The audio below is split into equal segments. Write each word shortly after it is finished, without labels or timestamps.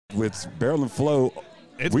with Barrel and Flow.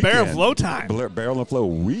 It's weekend, Barrel and Flow time. Barrel and Flow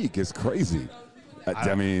week is crazy.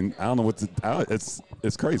 I mean, I don't know what to.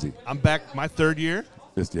 It's crazy. I'm back my third year.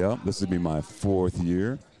 This would be my fourth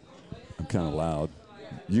year. I'm kind of loud.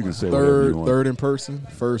 You can say whatever you want. Third in person,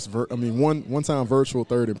 one time virtual,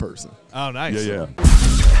 third in person. Oh, nice. Yeah.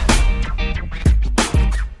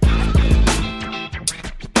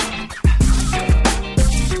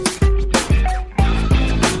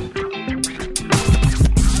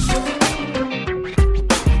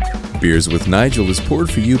 Beers with Nigel is poured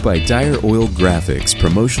for you by Dire Oil Graphics,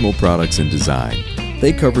 promotional products and design.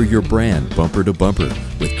 They cover your brand bumper to bumper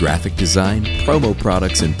with graphic design, promo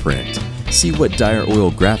products, and print. See what Dire Oil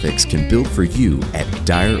Graphics can build for you at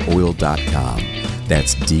direoil.com.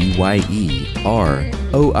 That's DYEROIL.com.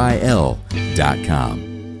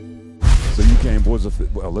 So you came,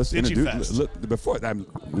 let's Itchy introduce, Fest. before that,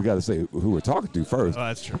 we got to say who we're talking to first. Oh,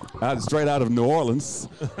 that's true. Straight out of New Orleans,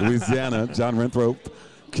 Louisiana, John Renthrope.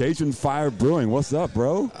 Cajun Fire Brewing. What's up,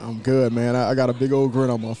 bro? I'm good, man. I got a big old grin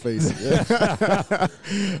on my face. Can't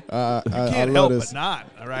help but not.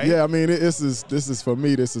 All right. Yeah, I mean, this is for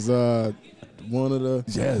me. This is one of the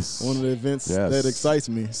events that excites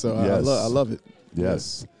me. So I love it.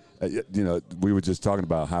 Yes. We were just talking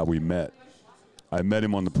about how we met. I met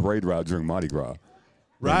him on the parade route during Mardi Gras.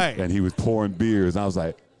 Right. And he was pouring beers, and I was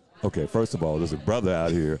like, okay, first of all, there's a brother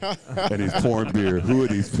out here, and he's pouring beer. Who are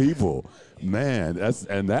these people? Man,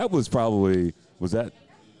 that was probably, that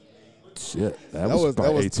was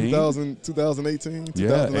 2018,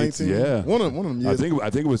 2019. Yeah. One of them years. I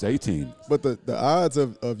think it was 18. But the odds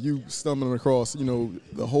of you stumbling across,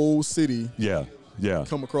 the whole city. Yeah.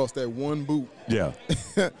 Come across that one boot. Yeah.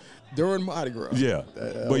 During Mardi Gras. Yeah.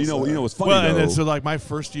 But you know what's funny, and though? then so like my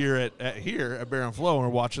first year at Bear and Flow, and we're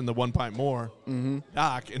watching the One Pint More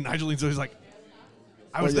doc, and Nigel leans over, he's like,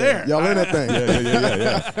 I was there. Y'all in that thing.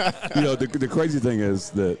 Yeah. The crazy thing is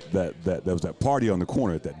that there was that party on the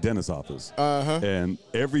corner at that dentist office. And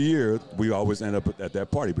every year we always end up at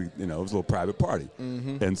that party. It was a little private party.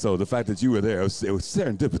 And so the fact that you were there, it was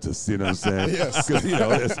serendipitous. You know what I'm saying? Yes.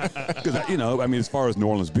 Because I mean, as far as New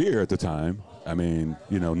Orleans beer at the time, I mean,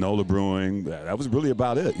 Nola Brewing, that was really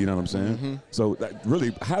about it. You know what I'm saying? So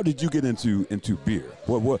really, how did you get into beer?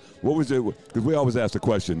 What was it? Because we always ask the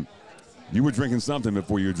question. You were drinking something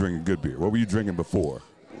before you were drinking good beer. What were you drinking before?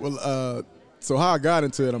 Well, so how I got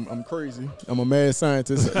into it, I'm crazy. I'm a mad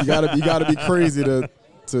scientist. You gotta be crazy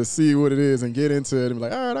to see what it is and get into it and be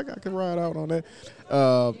like, all right, I can ride out on that.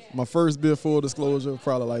 My first beer, full disclosure,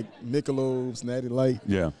 probably like Michelob's, Natty Light.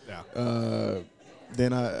 Yeah.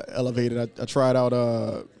 Then I elevated. I tried out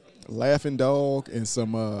Laughing Dog and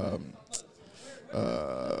some.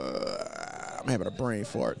 I'm having a brain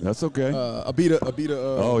fart. That's okay. Abita.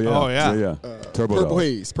 Turbo Purple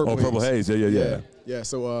Haze. Purple Haze. Yeah.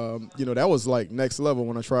 So that was like next level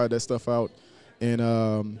when I tried that stuff out, and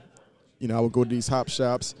I would go to these hop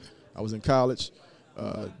shops. I was in college.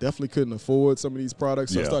 Definitely couldn't afford some of these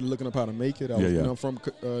products, so I started looking up how to make it. I'm from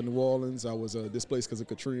New Orleans. I was displaced because of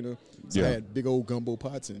Katrina, so I had big old gumbo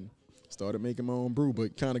pots and started making my own brew.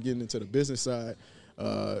 But kind of getting into the business side,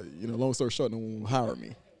 long story short, no one hired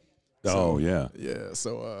me. So, yeah.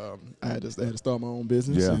 So I had to start my own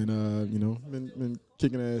business, and been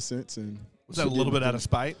kicking ass since. And was that a little bit out of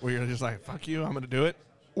spite, where you're just like, "Fuck you, I'm going to do it"?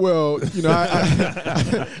 Well,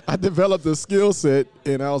 I developed a skill set,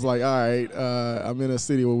 and I was like, all right, I'm in a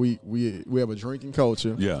city where we have a drinking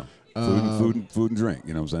culture. Yeah, food and drink.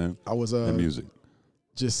 You know what I'm saying? I was and music.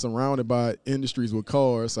 Just surrounded by industries with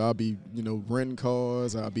cars, so I'll be renting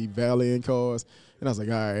cars, I'll be valeting cars, and I was like,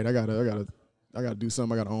 all right, I gotta do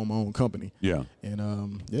something. I gotta own my own company. Yeah, and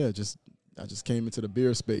I just came into the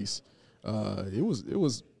beer space. It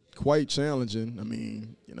was quite challenging. I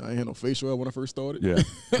mean, I ain't had no facial hair when I first started. Yeah.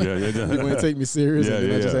 People didn't take me serious. I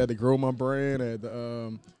just had to grow my brand. I had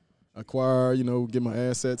to acquire, get my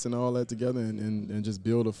assets and all that together, and just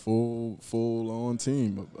build a full-on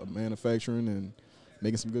team of manufacturing and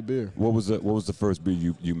making some good beer. What was the first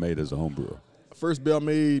beer you made as a home brewer? First beer I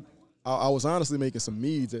made, I was honestly making some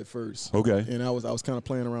meads at first. Okay. And I was kind of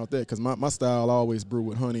playing around with that because my style I always brew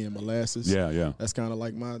with honey and molasses. Yeah. That's kind of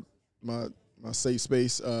like my safe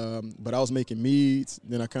space. But I was making meads.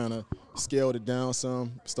 Then I kind of scaled it down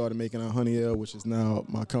some. Started making a honey ale, which is now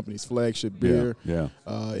my company's flagship beer. Yeah.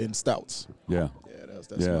 And stouts. Yeah.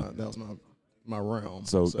 That was my realm.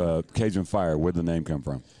 So Cajun Fire, where'd the name come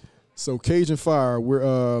from? So Cajun Fire, we're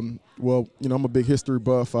I'm a big history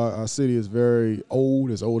buff. Our city is very old.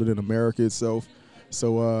 It's older than America itself.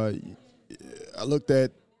 So I looked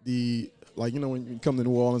at the like, when you come to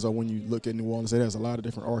New Orleans or when you look at New Orleans, it has a lot of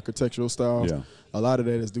different architectural styles. Yeah. A lot of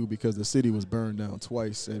that is due because the city was burned down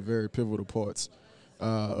twice at very pivotal parts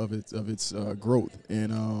of its growth.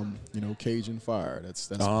 And, Cajun fire, that's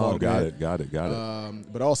part of that. Got it.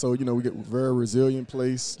 But also, we get a very resilient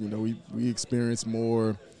place. We experience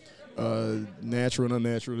more natural and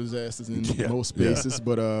unnatural disasters in most spaces,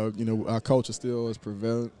 but our culture still is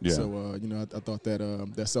prevalent. Yeah. So I thought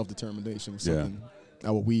that self-determination was something I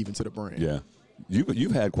would weave into the brand. Yeah,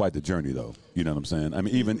 you've had quite the journey though. You know what I'm saying? I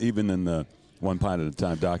mean, even in the One Pint at a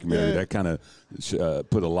Time documentary, that kind of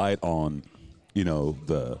put a light on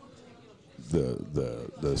the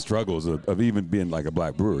struggles of even being like a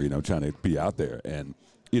black brewer. Trying to be out there, and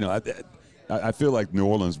I feel like New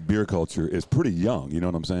Orleans beer culture is pretty young. You know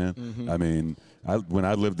what I'm saying? Mm-hmm. I mean, when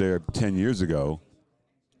I lived there 10 years ago,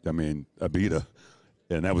 Abita,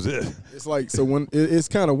 and that was it. It's like, so when it's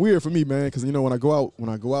kind of weird for me, man, because when I go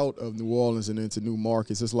out of New Orleans and into new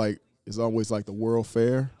markets, it's always like the World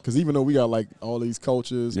Fair. Because even though we got like all these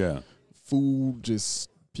cultures, food,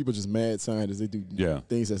 people just mad scientists. They do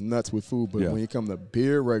things that's nuts with food. But when you come to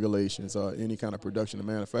beer regulations or any kind of production and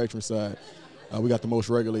manufacturing side, we got the most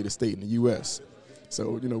regulated state in the U.S.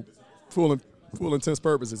 So, full intents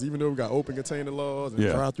purposes, even though we got open container laws and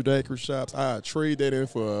drive-through daiquiri shops, I trade that in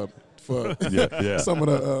for some of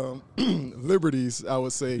the liberties, I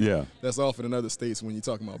would say, that's offered in other states when you're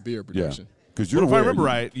talking about beer production. Because if I remember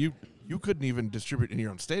right, you couldn't even distribute in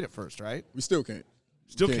your own state at first, right? We still can't.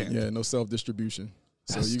 Can't. Yeah, no self-distribution.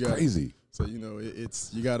 That's crazy. So,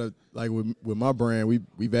 you got to, like with my brand,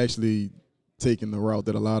 we've actually taken the route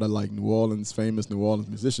that a lot of like famous New Orleans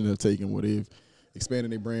musicians have taken, where they've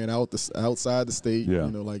expanded their brand outside the state.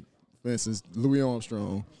 Like for instance, Louis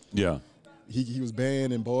Armstrong. Yeah. He was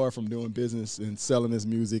banned and barred from doing business and selling his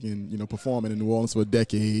music and performing in New Orleans for a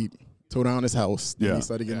decade. Tore down his house. Then he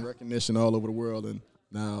started getting recognition all over the world, and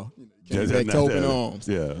now came back to open arms.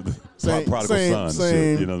 Yeah. Prodigal son.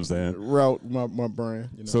 Same You know what I'm saying? Route my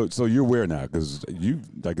brand. So you're where now? Because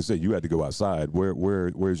like I said, you had to go outside.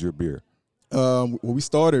 Where's your beer? When we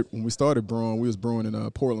started brewing, we was brewing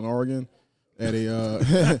in Portland, Oregon, at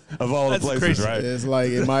a of all the places, crazy. right? It's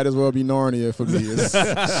like it might as well be Narnia for me. It's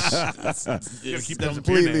keep that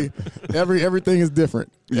completely everything is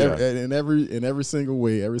different. Yeah. In every single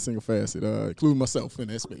way, every single facet, including myself in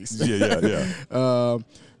that space.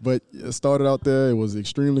 But it started out there. It was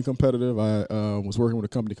extremely competitive. I was working with a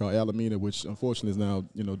company called Alameda, which unfortunately is now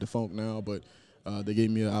defunct now, but they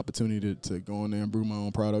gave me an opportunity to go in there and brew my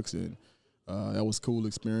own products, and that was a cool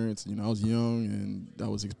experience. I was young and I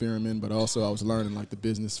was experimenting, but also I was learning like the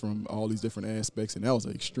business from all these different aspects, and that was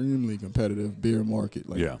an extremely competitive beer market.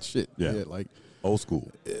 Like like old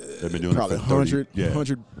school. They've been doing probably it for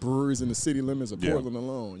 100 breweries in the city limits of Portland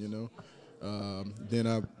alone. Then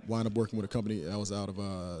I wound up working with a company. I was out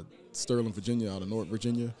of Sterling, Virginia, out of North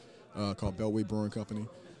Virginia, called Beltway Brewing Company.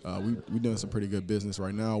 We're doing some pretty good business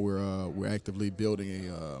right now. We're actively building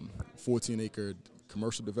a 14-acre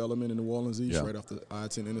commercial development in New Orleans East, right off the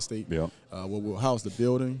I-10 interstate, where we'll house the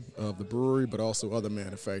building of the brewery, but also other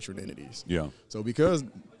manufacturing entities. So because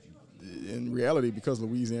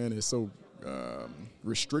Louisiana is so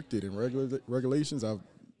restricted in regulations, I've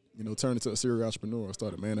turned into a serial entrepreneur. I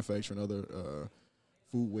started manufacturing other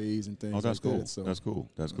foodways and things. That's cool. That. So, that's cool.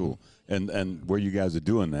 That's cool. And where you guys are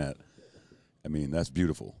doing that, I mean, that's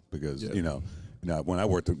beautiful because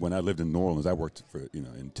when I lived in New Orleans, I worked for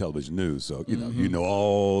in television news, so you know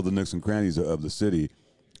all the nooks and crannies of the city,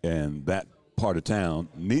 and that part of town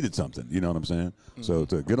needed something. You know what I'm saying? So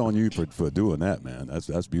to get on you for doing that, man,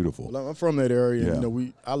 that's beautiful. Well, I'm from that area.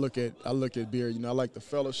 And, I look at beer. I like the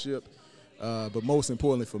fellowship, but most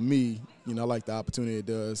importantly for me, I like the opportunity it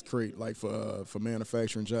does create, like for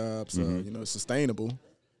manufacturing jobs. It's sustainable.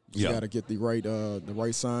 You got to get the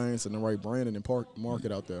right science and the right branding and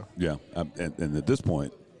market out there. Yeah, and at this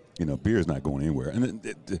point, beer is not going anywhere, and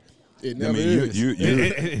it never is.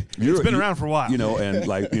 It's been around for a while.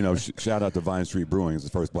 And shout out to Vine Street Brewing. It's the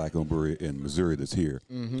first black-owned brewery in Missouri that's here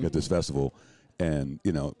at this festival, and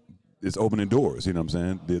it's opening doors. You know what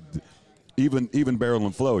I'm saying? Even Barrel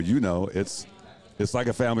and Flow, it's like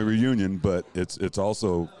a family reunion, but it's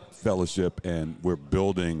also fellowship, and we're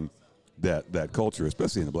building that culture,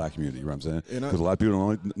 especially in the black community. You know what I'm saying? Because a lot of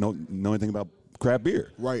people don't know anything about craft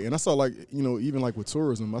beer. Right, and I saw even like with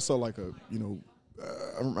tourism, I saw like I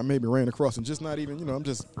maybe ran across, and just not even, I'm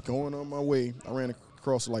just going on my way. I ran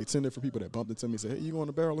across like 10 different people that bumped into me and said, "Hey, you going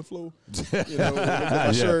to Barrel and Flow?" With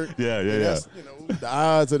my shirt. Yeah. That's, the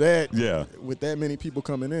odds of that. Yeah. With that many people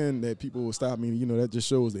coming in, that people will stop me. That just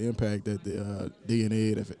shows the impact that the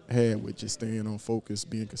DNA have had with just staying on focus,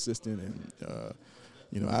 being consistent, and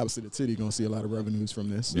obviously the city gonna see a lot of revenues from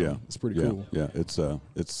this. So Yeah, it's pretty yeah, cool. Yeah,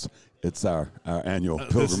 it's our annual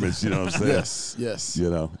pilgrimage. You know what I'm saying? Yes. You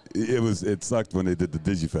know, it sucked when they did the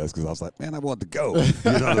DigiFest because I was like, man, I want to go. You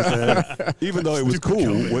know what I'm saying? Even though it was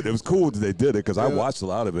cool, it was cool that they did it because I watched a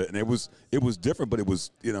lot of it, and it was different, but it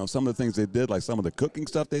was, some of the things they did, like some of the cooking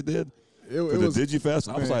stuff they did for the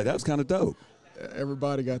DigiFest. I was like, that's kind of dope.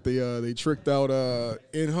 Everybody got they tricked out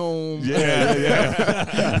in-home. Yeah.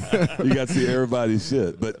 You got to see everybody's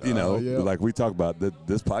shit. But, like we talk about,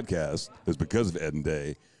 this podcast is because of Ed and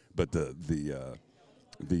Day, but the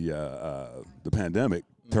pandemic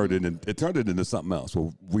turned it into something else.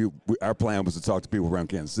 Well, our plan was to talk to people around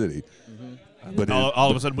Kansas City. Mm-hmm. But all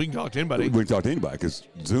of a sudden, we can talk to anybody. We can talk to anybody because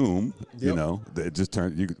Zoom, it just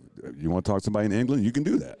turned. You want to talk to somebody in England, you can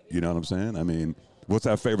do that. You know what I'm saying? I mean, what's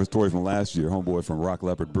our favorite story from last year? Homeboy from Rock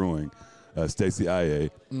Leopard Brewing, Stacey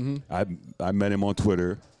Ia. Mm-hmm. I met him on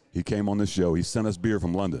Twitter. He came on the show. He sent us beer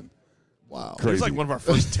from London. Wow. It was like one of our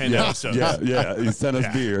first 10 episodes. Yeah. He sent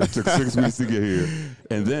us beer. It took 6 weeks to get here.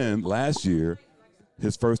 And then last year,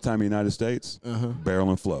 his first time in the United States,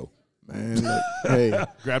 Barrel and Flow. Man, hey,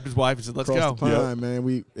 grabbed his wife and said, "Let's go." The pine,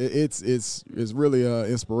 man. It's really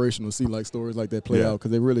inspirational to see like stories like that play out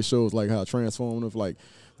because it really shows like how transformative. Like,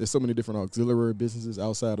 there's so many different auxiliary businesses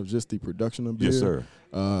outside of just the production of beer. Yes, sir.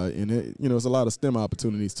 And it's a lot of STEM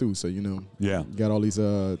opportunities too. So you got all these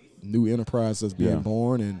new enterprises being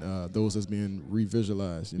born and those that's being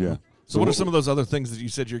revisualized. You know? So what are some of those other things that you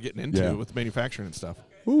said you're getting into with manufacturing and stuff?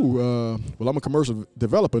 Well, I'm a commercial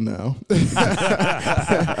developer now.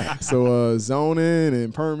 So zoning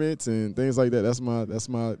and permits and things like that, that's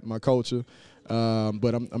my culture.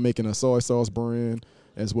 But I'm making a soy sauce brand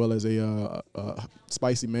as well as a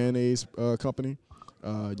spicy mayonnaise company.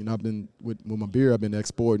 I've been with my beer. I've been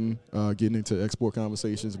exporting, getting into export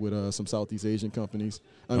conversations with some Southeast Asian countries,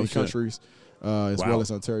 countries, as well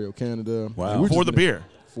as Ontario, Canada. Wow, for the beer.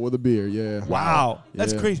 For the beer, yeah. Wow.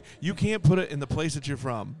 That's crazy. You can't put it in the place that you're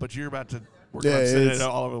from, but you're about to work on sending it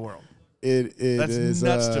all over the world. That's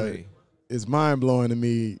nuts to me. It's mind-blowing to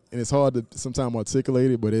me, and it's hard to sometimes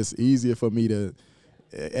articulate it, but it's easier for me to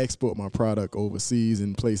export my product overseas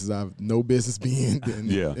in places I've no business being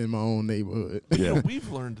in my own neighborhood. Yeah. We've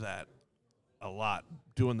learned that a lot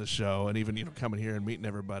doing the show and even coming here and meeting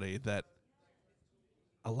everybody, that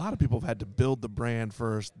a lot of people have had to build the brand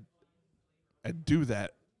first and do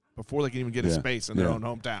that before they can even get a space in their own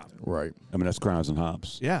hometown. Right. I mean, that's Crowns and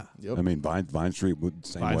Hops. Yeah. Yep. I mean, Vine Street would the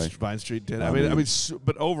same way. Vine Street did. I mean,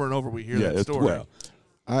 but over and over we hear that story. Well,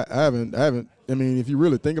 I haven't. I mean, if you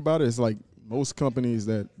really think about it, it's like most companies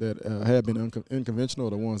that have been unconventional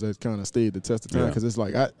are the ones that kind of stayed the test of time. Because it's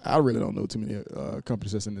like I really don't know too many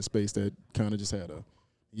companies that's in this space that kind of just had a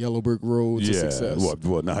yellow brick road to success.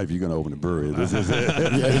 Well, now if you're going to open a brewery, this is it.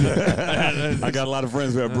 I got a lot of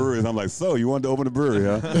friends who have breweries. I'm like, so you wanted to open a brewery,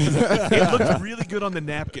 huh? It looked really good on the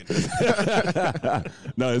napkin.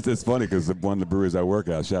 No, it's funny because one of the breweries I work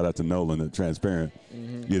at, shout out to Nolan at Transparent,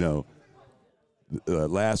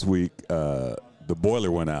 last week the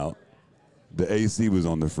boiler went out. The AC was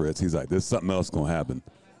on the fritz. He's like, there's something else going to happen.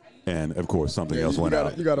 And, of course, something else went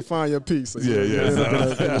out. You got to find your piece. So in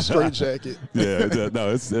a straight jacket.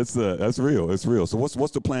 No, that's real. It's real. So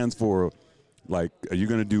what's the plans for, like, are you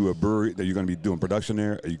going to do a brewery? Are you going to be doing production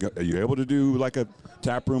there? Are you able to do, like, a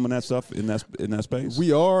tap room and that stuff in that space?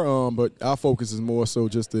 We are, but our focus is more so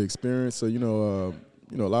just the experience. So,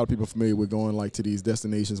 a lot of people are familiar with going, like, to these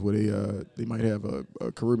destinations where they might have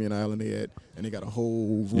a Caribbean island they at, and they got a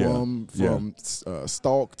whole rum from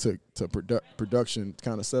stalk to production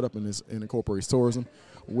kind of set up and incorporates tourism.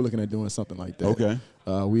 We're looking at doing something like that. Okay.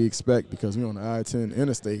 We expect, because we're on the I-10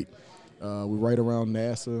 interstate, we're right around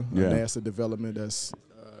NASA, NASA development. That's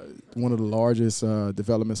one of the largest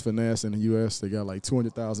developments for NASA in the U.S. They got like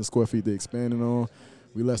 200,000 square feet they're expanding on.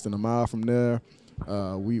 We're less than a mile from there.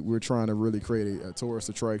 We're trying to really create a tourist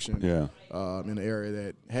attraction in an area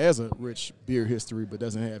that has a rich beer history but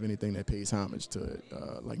doesn't have anything that pays homage to it.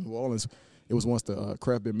 Like New Orleans, it was once the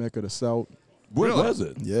craft beer mecca of the South. Where was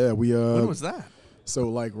it? Yeah, when was that? So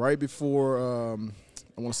like right before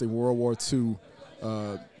I want to say World War II,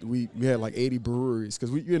 we had like 80 breweries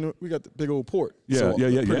because we got the big old port.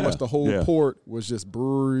 Pretty much the whole port was just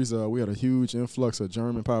breweries. We had a huge influx of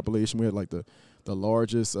German population. We had like the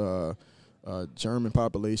largest German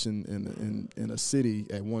population in a city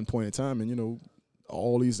at one point in time, and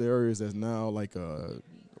all these areas that's now like a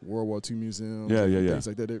World War II museum, things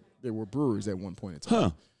like that. There were breweries at one point in time.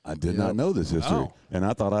 Huh. I did not know this history, and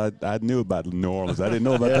I thought I knew about New Orleans. I didn't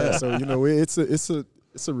know about that. So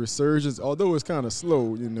it's a resurgence, although it's kind of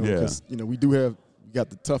slow. Because we do have got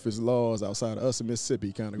the toughest laws outside of us in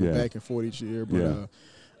Mississippi, kind of go back and forth each year. But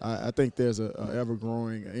I think there's a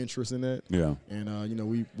ever-growing interest in that. Yeah. And,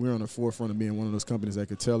 we're on the forefront of being one of those companies that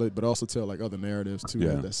could tell it, but also tell, like, other narratives, too,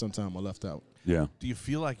 that sometimes are left out. Yeah. Do you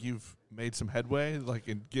feel like you've made some headway, like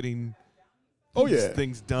in getting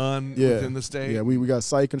things done within the state? Yeah, we got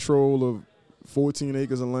site control of 14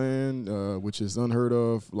 acres of land, which is unheard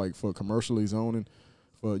of, like, for commercially zoning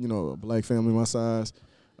for, a black family my size.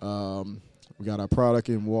 We got our product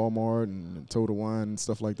in Walmart and Total Wine and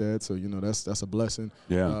stuff like that. So, that's a blessing.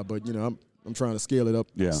 Yeah. But, I'm trying to scale it up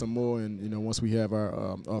some more. And, once we have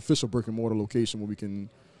our official brick-and-mortar location where we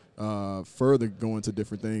can further go into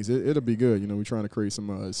different things, it'll be good. We're trying to create some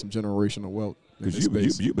generational wealth.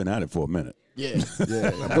 Because you've been at it for a minute. Yeah.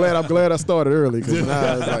 I'm glad I started early because now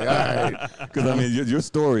I was like, all right. Because, I mean, your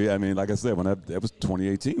story, I mean, like I said, that was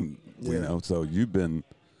 2018, so you've been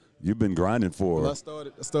grinding for. Well,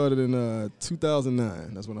 I started in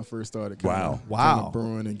 2009. That's when I first started. Kind of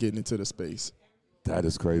brewing and getting into the space. That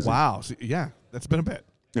is crazy. Wow. So, that's been a bit.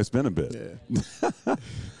 It's been a bit. Yeah.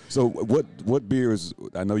 So what beers?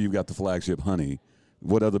 I know you've got the flagship Honey.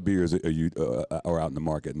 What other beers are out in the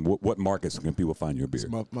market, and what markets can people find your beer?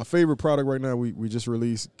 So my favorite product right now we just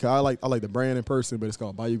released. I like the brand in person, but it's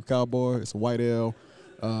called Bayou Cowboy. It's a white ale.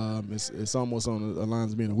 It's almost on the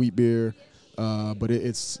lines of being a wheat beer. But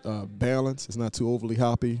it's balanced. It's not too overly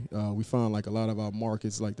hoppy. We found like a lot of our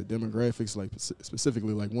markets, like the demographics, like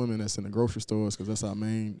specifically like women that's in the grocery stores, because that's our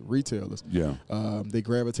main retailers. Yeah. They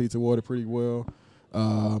gravitate toward it pretty well.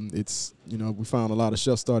 It's we found a lot of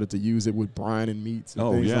chefs started to use it with brining meats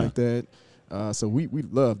and things like that. So we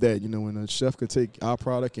love that. When a chef could take our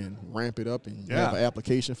product and ramp it up and have an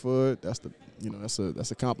application for it, that's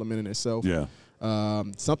a compliment in itself. Yeah.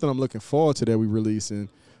 Something I'm looking forward to that we releasing.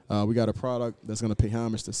 We got a product that's going to pay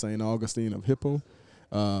homage to St. Augustine of Hippo.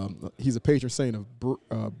 He's a patron saint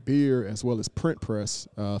of beer as well as print press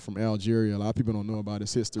from Algeria. A lot of people don't know about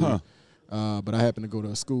his history. But I happened to go to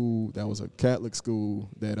a school that was a Catholic school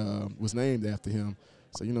that was named after him.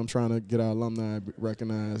 So, I'm trying to get our alumni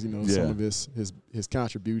recognize, some of his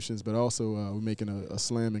contributions. But also we're making a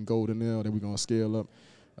Slam and Golden Ale that we're going to scale up.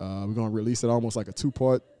 We're going to release it almost like a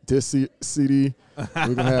 2-part disc CD.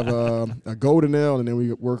 We're going to have a Golden Ale, and then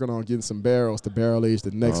we're working on getting some barrels to barrel age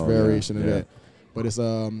the next variation of that. But it's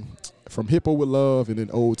from Hippo with Love and then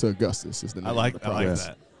Ode to Augustus is the name I like of the product.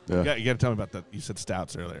 that. Yeah. You got to tell me about that. You said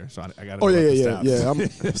stouts earlier, so I got to. Oh, yeah.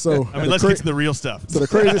 Let's get to the real stuff. So the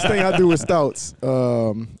craziest thing I do with stouts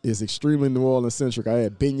is extremely New Orleans centric. I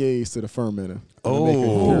add beignets to the fermenter.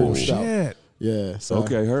 Oh, shit. Yeah. So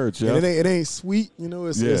okay, heard, Chef. And it ain't sweet,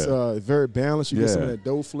 it's very balanced. You get some of that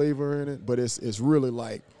dough flavor in it, but it's really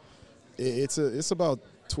like it's about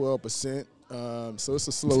 12%. So it's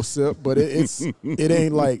a slow sip, but it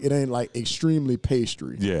ain't like extremely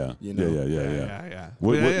pastry. Yeah. Yeah.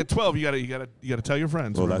 Well, 12. You gotta tell your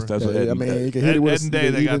friends. Well, that's what I mean, you can hit it with Ed and Day.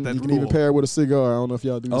 They got that You can rule. even pair it with a cigar. I don't know if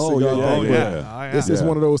y'all do the cigar thing. Yeah. This is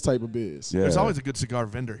one of those type of beers. Yeah. There's always a good cigar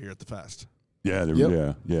vendor here at the fest. Yeah.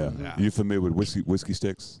 Yeah. You familiar with whiskey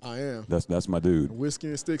sticks? I am. That's my dude. Whiskey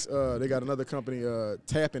and Sticks. They got another company,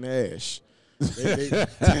 Tap and Ash. I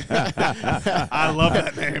love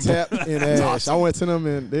that name. Tap and Ash. Awesome. I went to them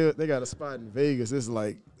and they got a spot in Vegas. It's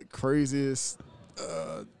like the craziest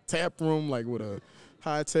tap room, like with a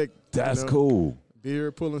high tech. That's cool.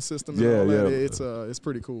 Beer pulling system. And all that. It's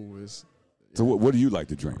pretty cool. So what do you like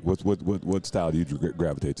to drink? What style do you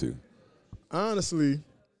gravitate to? Honestly,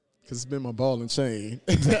 because it's been my ball and chain.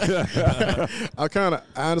 I kind of,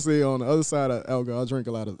 honestly, on the other side of alcohol, I drink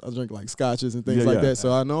like scotches and things like that.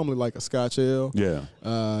 So I normally like a Scotch ale. Yeah.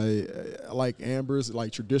 I like ambers,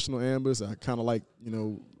 like traditional ambers. I kind of like,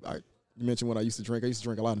 you mentioned what I used to drink. I used to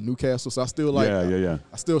drink a lot of Newcastle, so I still like. I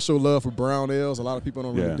still show love for brown ales. A lot of people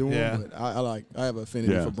don't really do them, but I have an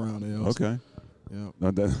affinity for brown ales. Okay. Yeah.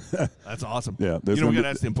 That's awesome. Yeah. We got to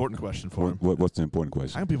ask the important question for him. What's the important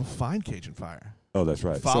question? How can people find Cajun Fire? Oh, that's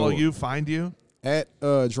right. Follow you, find you. At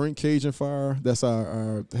Drink Cajun Fire. That's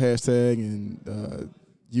our hashtag and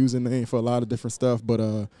username for a lot of different stuff. But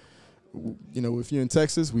if you're in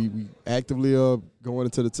Texas, we actively going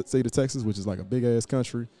into the state of Texas, which is like a big ass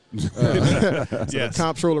country. The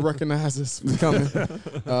comptroller recognizes we coming.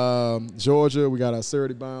 Georgia, we got our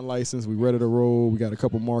Surety bond license. We ready to roll. We got a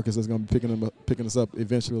couple markets that's gonna be picking us up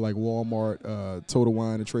eventually, like Walmart, Total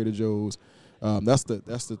Wine, and Trader Joe's. That's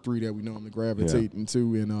the three that we normally gravitate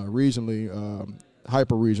into, and regionally,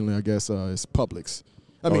 hyper regionally, I guess, is Publix.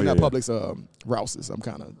 Not Publix, Rouse's. I'm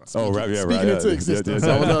kind of speaking into existence.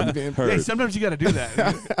 I would love to be in. Hey, sometimes you got to do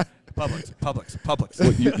that. Publix.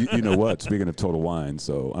 Well, you know what? Speaking of Total Wine,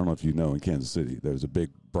 so I don't know if you know, in Kansas City, there's a big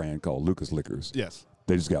brand called Lucas Liquors. Yes.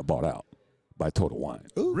 They just got bought out by Total Wine.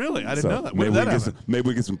 Really? I didn't So know that. When did that happen? maybe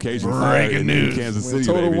we get some Cajun fire Breaking in news. Kansas When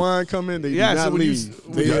City. Total baby. Wine come in, they Yeah, do so not when you leave. s-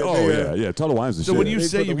 They- Yeah. Total Wine's the So shit. when you They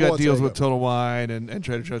say put you've the got wall deals tag with up. Total Wine and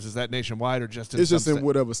Trader Joe's, is that nationwide or just in It's just some in sta-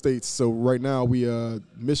 whatever states. So right now we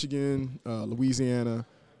Michigan, Louisiana,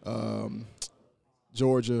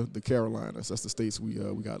 Georgia, the Carolinas. That's the states we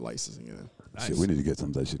got licensing in. Nice. Shit, we need to get some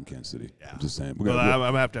of that shit in Kansas City. Yeah. I'm just saying. Well, I'm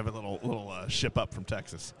gonna have to have a little ship up from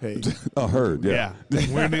Texas. Hey, Oh, heard. Yeah.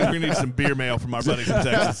 We're gonna need some beer mail from our buddies in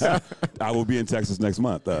Texas. I will be in Texas next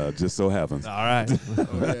month. Just so happens. All right. oh,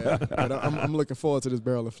 yeah. But I'm looking forward to this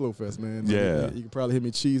Barrel and Flow Fest, man. Yeah. You can probably hear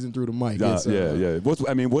me cheesing through the mic. It's, Yeah.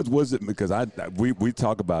 What was it? Because we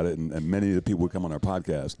talk about it, and many of the people who come on our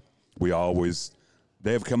podcast,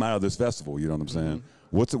 they have come out of this festival. You know what I'm saying? Mm-hmm.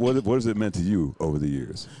 What has it meant to you over the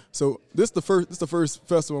years? So this the first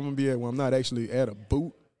festival I'm gonna be at where I'm not actually at a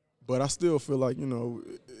booth, but I still feel like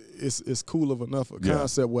it's cool of enough a Yeah.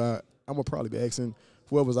 concept where I'm gonna probably be asking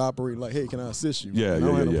whoever's operating like, hey, can I assist you? Yeah, And I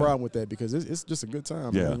don't yeah, have no yeah. problem with that because it's just a good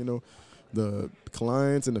time. Yeah. Man. The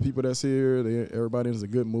clients and the people that's here, everybody is in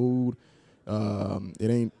a good mood. It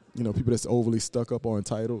ain't people that's overly stuck up or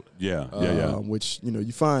entitled. Yeah. Which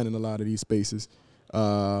you find in a lot of these spaces,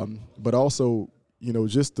 but also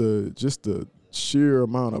just the sheer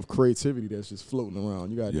amount of creativity that's just floating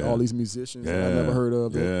around. You got Yeah. all these musicians that I Yeah. never heard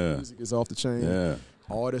of. Yeah. Their music is off the chain. Yeah.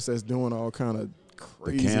 Artists that's doing all kind of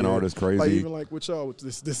crazy. can artists crazy. Like even like with y'all with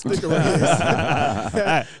this sticker right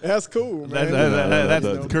here. That's cool, man.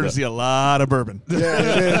 That's courtesy of a lot of bourbon.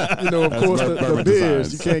 Yeah, and then, of course the bourbon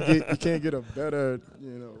beers. designs. You can't get a better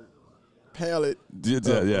palette. Yeah.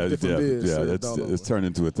 different beers, Yeah. all It's over. turned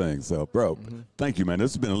into a thing. So, bro, thank you, man.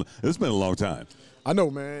 It's been a long time. I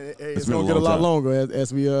know, man. Hey, it's been a gonna get a long lot time. longer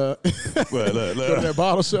as we Well, look. go to that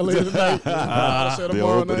bottle show later tonight. Bottle show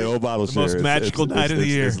tomorrow night. The old bottle The share. most magical night of the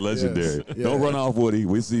year. It's legendary. Yes. Don't Yeah. run off, Woody.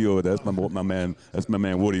 We see you. That's my man. That's my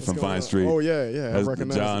man Woody from going Vine on? Street. Oh yeah, I That's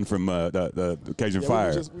recognize John it. from the Cajun Yeah,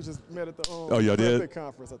 Fire. we just met at the Oh, y'all did? Rapid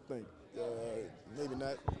conference, I think. Maybe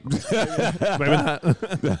not. Maybe not.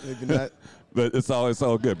 Maybe not. But it's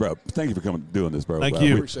all good, bro. Thank you for coming doing this, bro. Thank Wow,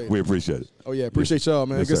 you. We appreciate it. Oh yeah, appreciate y'all,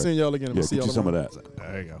 man. Yes, Good sir. seeing y'all again. I'm Yeah, gonna see get y'all you some of tomorrow. that.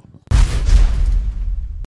 There you go.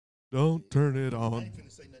 Don't turn it on.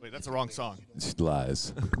 Wait, that's the wrong song.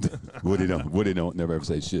 Lies. Woody don't never ever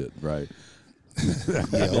say shit, right?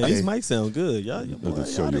 Man, these mics sound good. Y'all, I'll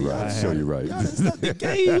just show you right. Show you right. the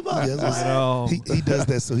game up. Yeah, that's- No. he does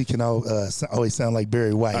that so he can always sound like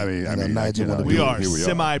Barry White. I mean, Nigel wanna We be- are Here we are.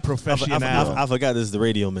 semi-professional. I forgot this is the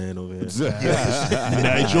radio man over here.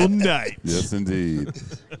 Nigel Knight. Yes, indeed.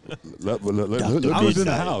 Look Dr. who's in the Big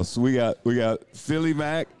house. We got Philly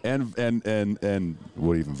Mac and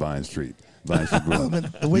what even Vine Street. Vine Street. Oh, man,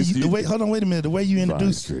 hold on, wait a minute. The way you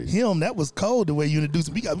introduced Street. him, that was cold. The way you introduced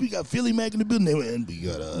him. We got Philly Mac in the building, and we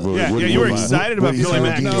got Yeah, you were excited about Woody Philly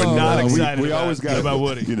Mac. Mac. You were No, not no, excited we always got about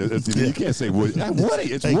Woody. You can't say Woody.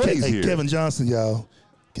 Woody, it's Woody's here. Kevin Johnson, y'all.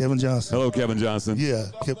 Kevin Johnson. Hello, Kevin Johnson. Yeah.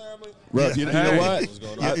 Bro, Yeah. you know Hey.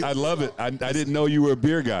 what? I love it. I didn't know you were a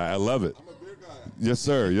beer guy. I love it. Yes,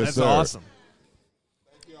 sir. Yes, That's sir. awesome.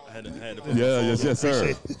 Yes,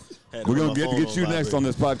 sir. We're gonna get you next on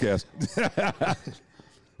this podcast.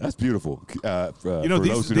 That's beautiful. For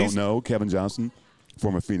those who don't know, Kevin Johnson,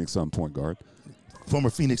 former Phoenix Sun point guard. Former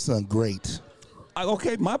Phoenix Sun, great.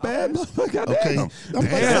 Okay, my bad. Okay. Damn.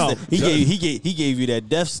 He gave you that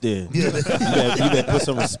death stare. Yeah. You better put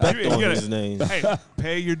some respect You on gotta- his name. Hey,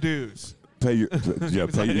 pay your dues. Pay your,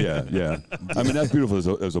 yeah. I mean, that's beautiful.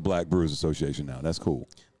 There's a Black Brewers Association now. That's cool.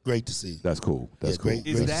 Great to see. That's cool. That's Yeah, cool. great.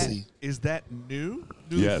 Is to that see. new?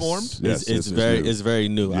 Yes. Formed? Yes, It's new. very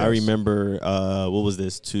new. I Yes. remember what was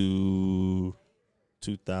this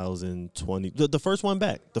 2020 the first one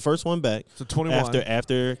back. So 21.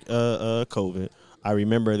 after COVID. I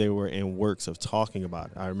remember they were in works of talking about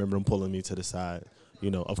it. I remember them pulling me to the side.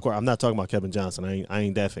 Of course, I'm not talking about Kevin Johnson. I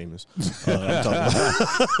ain't that famous. I'm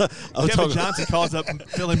talking about Kevin Johnson calls up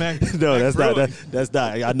Philly Mac. No, Mac that's not. Brewing. That's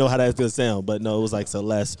not. I know how that's gonna sound, but no, it was like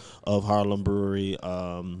Celeste of Harlem Brewery.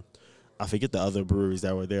 I forget the other breweries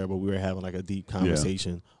that were there, but we were having like a deep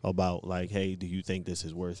conversation about like, hey, do you think this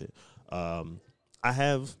is worth it? I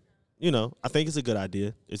have, I think it's a good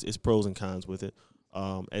idea. It's pros and cons with it.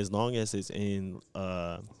 As long as it's in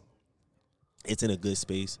a good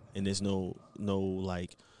space and there's no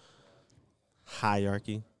like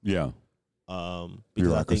hierarchy. Yeah. Because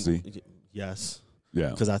Bureaucracy. I think yes.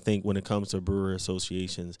 Yeah. Because I think when it comes to brewer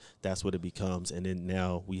associations, that's what it becomes. And then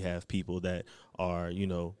now we have people that are,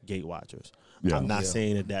 gate watchers. Yeah. I'm not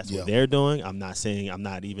saying that that's what they're doing. I'm not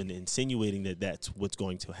even insinuating that that's what's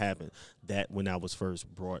going to happen. That when I was first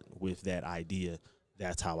brought with that idea,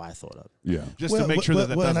 that's how I thought of it. Yeah. Just to make sure that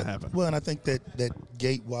doesn't happen. Well, and I think that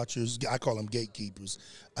gate watchers, I call them gatekeepers.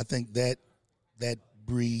 I think that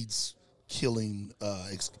breeds killing,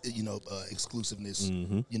 exclusiveness.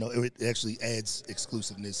 It actually adds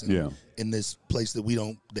exclusiveness in this place that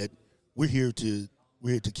we're here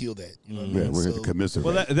to kill that. You know what I mean? We're here to commiserate.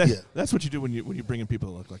 Well, that's what you do when you bring in people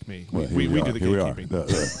that look like me. Well, we do the gatekeeping.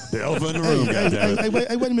 The elephant in the room. Hey,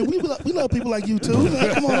 wait a minute. We love people like you too.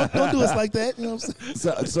 Come on, don't do us like that. You know what I'm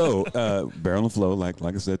saying? So Barrel and Flow, like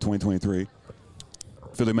I said, 2023.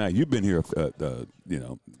 Philly Mac, you've been here,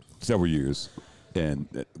 several years,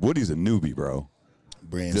 and Woody's a newbie, bro.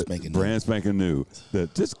 Brand spanking new.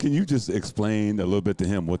 Can you just explain a little bit to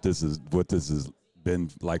him what this is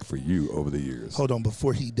been like for you over the years? Hold on,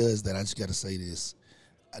 before he does that, I just got to say this.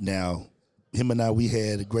 Now, him and I, we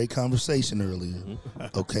had a great conversation earlier.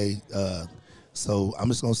 Okay, so I'm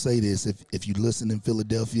just gonna say this: if you listen in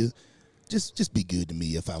Philadelphia, just be good to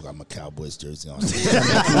me. If I got my Cowboys jersey on, you know what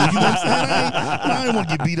I'm saying? I don't want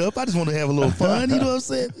to get beat up. I just want to have a little fun. You know what I'm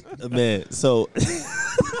saying? Man, so.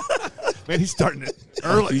 Man, he's starting it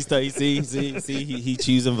early. He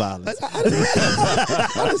choosing violence. I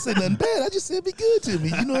didn't say nothing bad. I just said be good to me.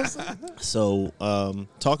 You know what I'm saying? So,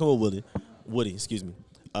 talking with Woody, excuse me.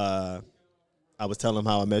 I was telling him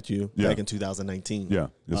how I met you back in 2019. Yeah,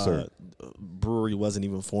 yes, sir. Brewery wasn't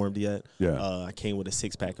even formed yet. Yeah. I came with a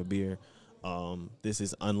 6-pack of beer. This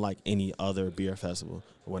is unlike any other beer festival.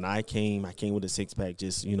 When I came with a 6-pack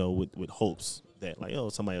just, with hopes that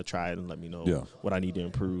somebody will try it and let me know what I need to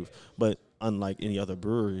improve. But unlike any other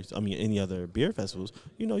any other beer festivals,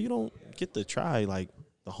 you don't get to try like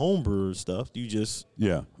the home brewer stuff. You just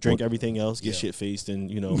drink everything else, get shit faced,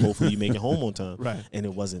 and hopefully you make it home on time. Right. And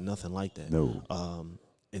it wasn't nothing like that. No.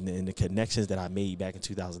 And then the connections that I made back in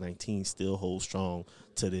 2019 still hold strong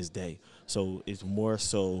to this day. So it's more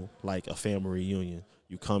so like a family reunion.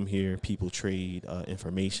 You come here, people trade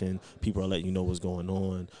information, people are letting you know what's going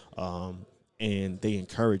on. And they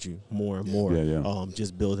encourage you more and more.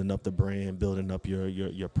 Just building up the brand, building up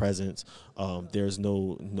your presence. There's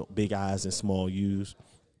no big I's and small U's.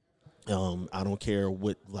 I don't care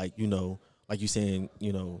what, like you saying,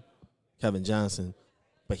 Kevin Johnson,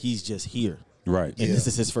 but he's just here. Right. And this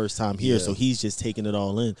is his first time here, so he's just taking it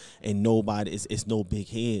all in. And it's no big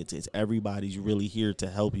heads. It's everybody's really here to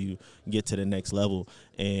help you get to the next level.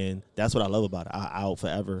 And that's what I love about it. I'll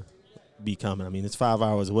forever be coming. I mean, it's 5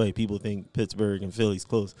 hours away. People think Pittsburgh and Philly's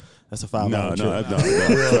close. That's a 5-hour trip.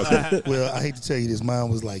 No. Well, I hate to tell you this.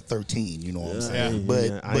 Mine was like 13. You know what I'm saying?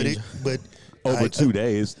 But over 2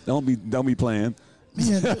 days. Don't be playing.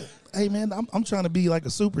 Man, hey man, I'm trying to be like a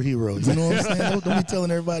superhero. You know what I'm saying? Don't be telling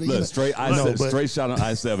everybody. Look, straight shot on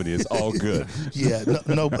I-70. It's all good.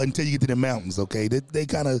 No, until you get to the mountains. Okay, they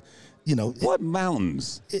kind of. What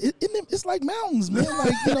mountains? It's like mountains, man.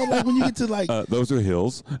 Like when you get to like those are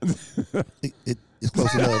hills. It's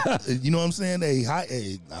close enough. You know what I'm saying?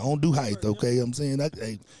 I don't do height. Okay, I'm saying I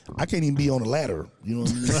can't even be on a ladder. You know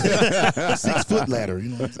what I mean? 6 foot ladder. You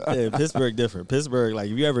know what I'm saying? Yeah, Pittsburgh different. Pittsburgh, like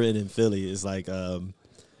if you ever in Philly, it's like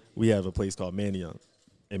we have a place called Manayunk,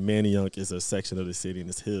 and Manayunk is a section of the city and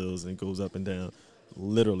it's hills and it goes up and down.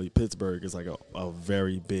 Literally, Pittsburgh is like a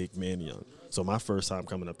very big Manayunk. So my first time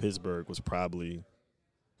coming to Pittsburgh was probably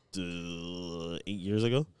 8 years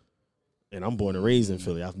ago, and I'm born and raised in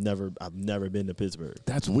Philly. I've never been to Pittsburgh.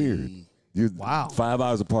 That's weird. Wow. 5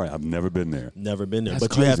 hours apart. I've never been there. Never been there. That's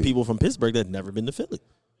but crazy. You have people from Pittsburgh that never been to Philly.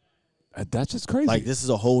 That's just crazy. Like, this is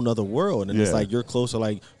a whole nother world. And it's like you're closer.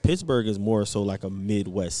 Like, Pittsburgh is more so like a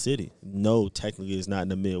Midwest city. No, technically it's not in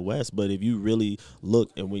the Midwest. But if you really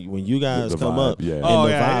look, and when you guys come vibe, up, and the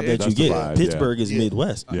vibe that you get, Pittsburgh is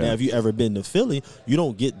Midwest. Yeah. Now, if you ever been to Philly, you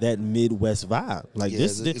don't get that Midwest vibe. Like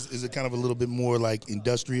this. Is it kind of a little bit more like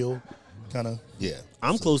industrial? Kind of, yeah.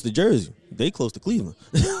 I'm close to Jersey. They close to Cleveland.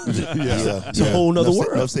 It's a whole nother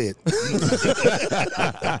world. Enough said.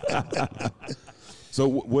 So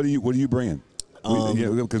what are you bringing?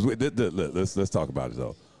 Because let's talk about it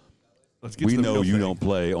though. We know you don't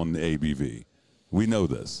play on the ABV. We know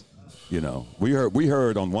this. We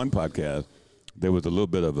heard on one podcast there was a little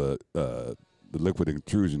bit of the Liquid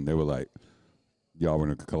Intrusion. They were like, y'all were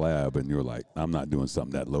in a collab, and you were like, I'm not doing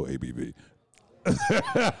something that low ABV.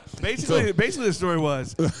 Basically, the story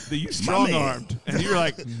was that you strong-armed, and you were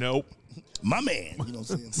like, nope. My man. You know what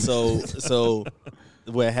I'm saying? So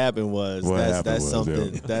what happened was yeah. that's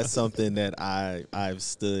something that I've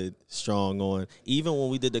stood strong on. Even when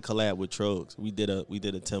we did the collab with Trogs, we did a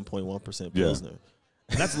 10.1% Pilsner.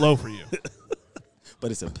 And that's low for you. But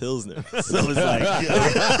it's a Pilsner. So it's like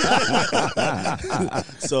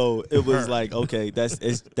so it was like, okay,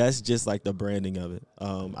 that's just like the branding of it.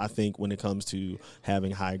 I think when it comes to having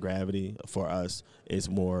high gravity for us, it's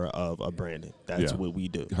more of a branding. That's what we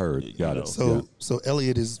do. Got it. So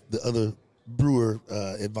Elliot is the other brewer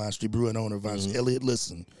at Vine Street, brewer and owner of Vine Street. Elliot,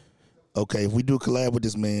 listen, okay, if we do a collab with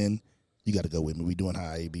this man, you got to go with me. We doing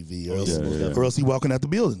high ABV, or else he walking out the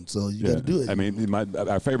building. So you got to do it. I mean,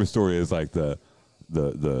 our favorite story is like the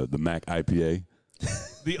Mac IPA.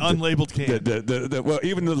 The unlabeled can. Well,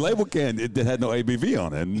 even the label can, it had no ABV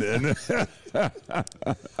on it. And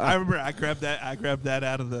I remember I grabbed that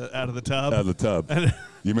out of the tub. Out of the tub.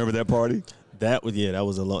 You remember that party? That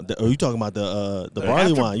was a long. Are you talking about the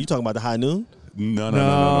barley wine? You talking about the High Noon?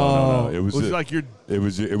 No. It was like your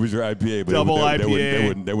IPA, but double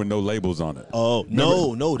IPA. There were no labels on it. Oh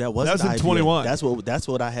no, that wasn't. That was in IPA. 21. That's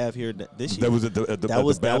what I have here this year. That was at the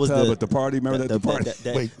bathtub at the party. Remember that party?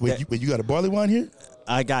 Wait, you got a barley wine here?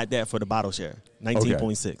 I got that for the bottle share,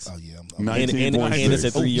 19.6. Oh yeah, and it's a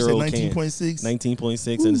 3-year-old can. 19.6,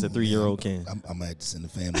 19.6, and it's a 3-year-old can. I might have to send the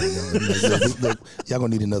family. Look, y'all gonna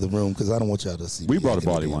need another room because I don't want y'all to see. We brought a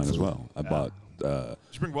barley wine as well. I bought. Did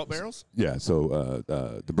you bring what barrels? Yeah, so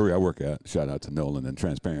the brewery I work at, shout out to Nolan and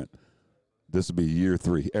Transparent. This will be year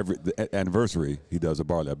 3. The anniversary, he does a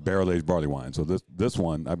barrel-aged barley wine. So this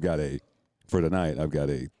one, I've got for tonight, I've got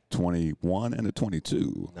a 21 and a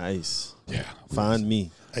 22. Nice. Yeah. Find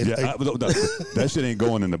me. That shit ain't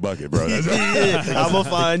going in the bucket, bro. I'm gonna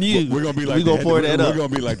find you. We're gonna be like pour that up. We're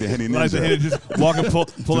gonna be like the Henny Ninja. Like the Henny, just walk and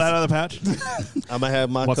pull that out of the pouch. I'm gonna have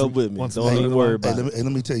my cup with me. Don't even worry about it.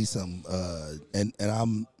 Let me tell you something. And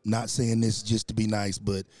I'm not saying this just to be nice,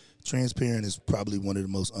 but Transparent is probably one of the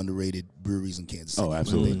most underrated breweries in Kansas City. Oh,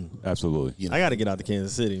 absolutely, absolutely. I got to get out to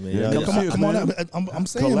Kansas City, man. Yeah, come on out. I'm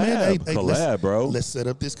saying, collab, man. Collab, bro. Let's set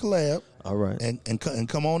up this collab. All right, and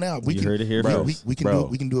come on out. You heard it here first. We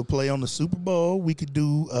can do a play on the Super Bowl. We could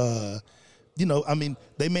do. I mean,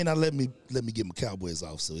 they may not let me get my Cowboys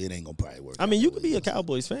off, so it ain't gonna probably work. I mean, you could be a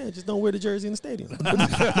Cowboys fan, just don't wear the jersey in the stadium. No.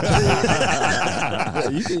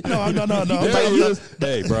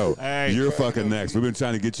 Hey, bro, you're fucking next. We've been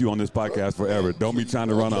trying to get you on this podcast forever. Don't be trying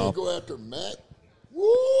to run off. Go after Matt.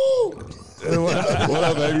 Woo! What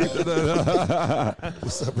up, baby?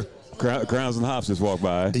 What's up, bro? Crowns and Hops just walked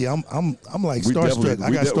by. Yeah, I'm like starstruck. I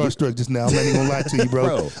got starstruck just now. I'm not even gonna lie to you,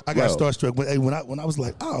 bro. I got starstruck when I was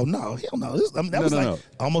like, oh no, hell no. That was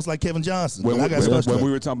almost like Kevin Johnson. When I got starstruck. When we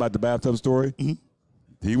were talking about the bathtub story,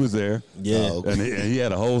 he was there. Yeah, and he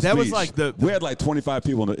had a whole speech. That was like we had like 25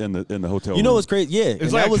 people in the hotel. You know room. what's crazy? Yeah,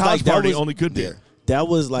 it's like a college party, only good beer. That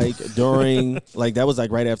was like during that was like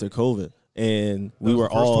right after COVID. And we were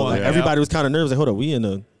all everybody was kind of nervous. Like, hold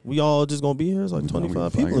on, we all just gonna be here? It's like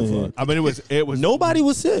 25 people in here. I mean, it was nobody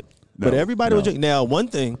was sick, but everybody was drinking. Now, one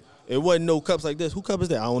thing, it wasn't no cups like this. Who cup is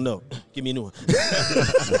that? I don't know. Give me a new one.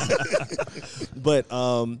 But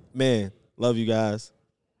man, love you guys.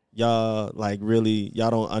 Y'all y'all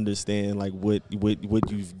don't understand like what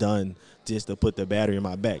you've done just to put the battery in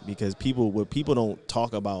my back, because people don't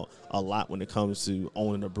talk about a lot when it comes to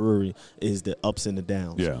owning a brewery is the ups and the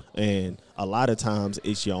downs. Yeah. And a lot of times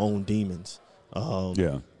it's your own demons.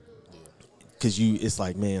 Because it's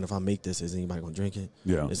like, man, if I make this, is anybody gonna drink it?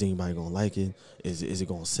 Yeah. Is anybody gonna like it? Is it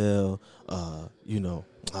gonna sell?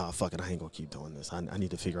 Fuck it, I ain't gonna keep doing this. I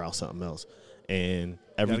need to figure out something else. And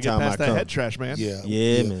every time I come, head trash, man.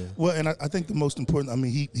 Yeah, man. Well, and I think the most important, I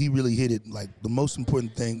mean, he really hit it. Like the most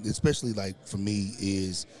important thing, especially like for me,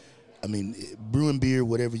 is, I mean, brewing beer,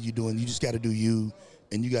 whatever you're doing, you just got to do you,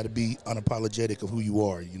 and you got to be unapologetic of who you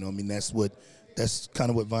are. You know, I mean, that's kind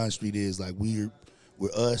of what Vine Street is. Like we're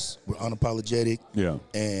us, we're unapologetic. Yeah.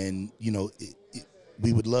 And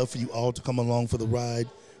we would love for you all to come along for the ride,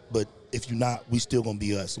 but if you're not, we still gonna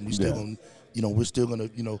be us, and we still gonna, we're still gonna,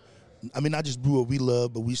 I mean, not just brew what we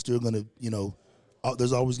love, but we still gonna,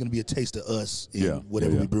 there's always gonna be a taste of us in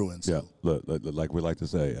whatever we brewing. So. Yeah, look, like we like to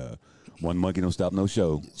say, one monkey don't stop no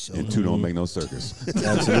show, and two don't make no circus.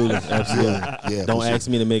 Absolutely. Yeah, don't ask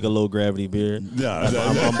me to make a low gravity beer.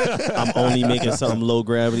 I'm only making something low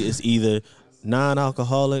gravity. It's either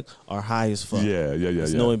non-alcoholic or high as fuck. Yeah.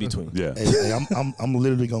 There's no in between. Yeah. Hey, I'm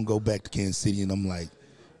literally gonna go back to Kansas City, and I'm like,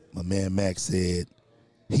 my man Max said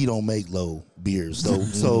he don't make low beers.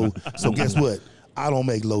 So guess what? I don't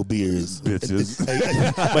make low beers. Bitches.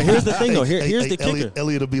 But here's the thing, though. Here's the kicker.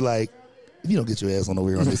 Elliot will be like, if you don't get your ass on over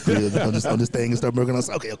here on this crib, on this thing and start working on,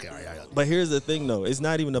 okay, all right. But here's the thing, though. It's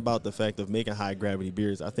not even about the fact of making high gravity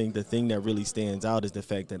beers. I think the thing that really stands out is the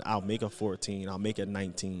fact that I'll make a 14, I'll make a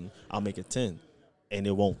 19, I'll make a 10, and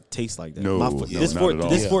it won't taste like that.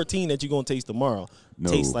 This 14 that you're gonna taste tomorrow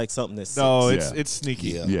tastes like something that's it's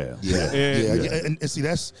sneaky. Yeah. And see,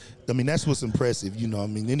 that's what's impressive. You know, I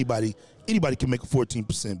mean, anybody can make a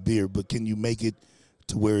 14% beer, but can you make it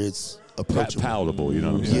to where it's approachable, palatable? You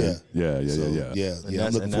know what I'm saying? Yeah.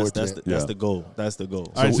 I'm looking forward to that. That's the goal. That's the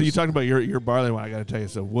goal. All right, so you talked about your barley wine. I got to tell you,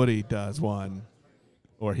 so Woody does one,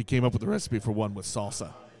 or he came up with the recipe for one with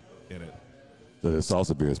salsa in it. The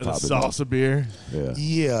salsa beer is The popping. salsa beer.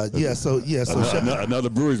 Yeah. So another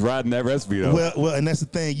brewery's riding that recipe though. Well, and that's the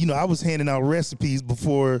thing. You know, I was handing out recipes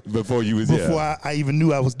before I even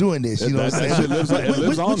knew I was doing this. You know what I'm saying? It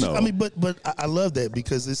lives on though. I mean, but I love that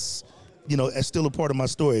because it's, you know, it's still a part of my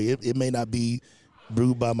story. It may not be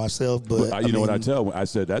brewed by myself, but you know what I tell? I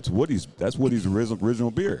said that's Woody's original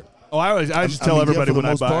beer. Oh, I just tell everybody when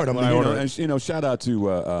I buy. Shout out to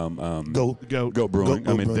Go Brewing.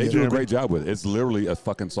 They do a great job with it. It's literally a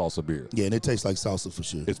fucking salsa beer. Yeah, and it tastes like salsa for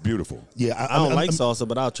sure. It's beautiful. Yeah, I don't like salsa,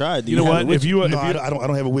 but I'll try it. You know what? I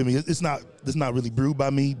don't have it with me. It's not really brewed by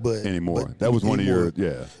me, but anymore. But that was one of your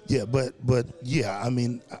Yeah, but I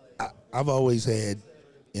mean, I've always had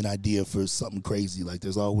an idea for something crazy. Like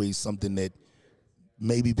there's always something that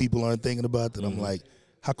maybe people aren't thinking about that I'm like,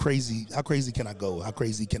 how crazy can I go? How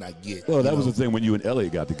crazy can I get? Well, that was the thing when you and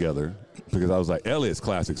Elliot got together, because I was like, Elliot's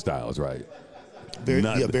classic styles, right?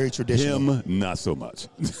 Very traditional. Him, not so much.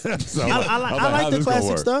 So I like the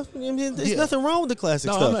classic stuff. There's nothing wrong with the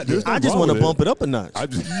classic stuff. I just want to bump it up a notch. I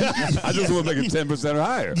just want to make it 10% or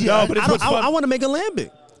higher. Yeah, but I want to make a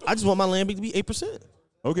lambic. I just want my lambic to be 8%.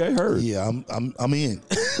 Okay, heard. Yeah, I'm in.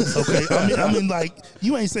 Okay, I mean, like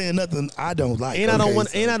you ain't saying nothing I don't like. And I don't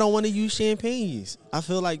want to use champagne yeast. I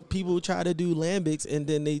feel like people try to do lambics and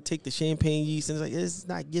then they take the champagne yeast and it's like it's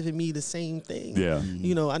not giving me the same thing. Yeah,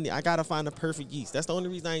 you know, I gotta find the perfect yeast. That's the only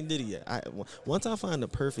reason I ain't did it yet. Once I find the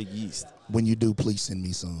perfect yeast. When you do, please send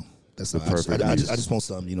me some. That's the perfect. I just want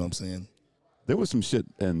some. You know what I'm saying? There was some shit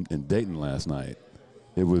in Dayton last night.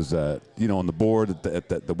 It was, on the board at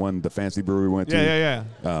the fancy brewery we went to. Yeah.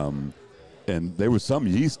 And there was some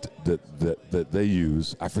yeast that they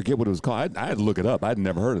use. I forget what it was called. I had to look it up. I'd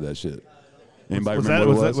never heard of that shit. Anybody remember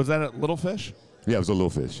what it was? Was that a Little Fish? Yeah, it was a Little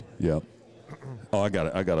Fish. Yeah. Oh, I got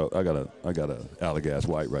a Allagash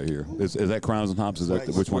White right here. Is that Crowns and Hops?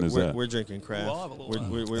 Which one is that? We're drinking craft.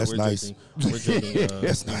 That's nice. We're drinking.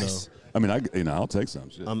 That's nice. I mean, I'll take some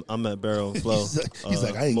shit. I'm at Barrel and Flow. He's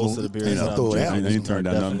like, I ain't most gonna, of the beers. I'll throw it out. I ain't turned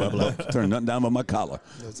nothing down but my collar.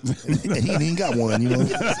 And he ain't even got one, you know.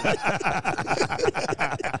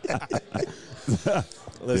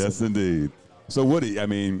 Yes, indeed. So, Woody, I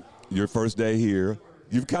mean, your first day here,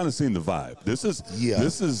 you've kind of seen the vibe. This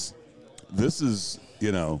is,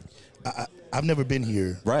 you know. I've never been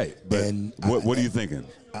here. Right. But what are you thinking?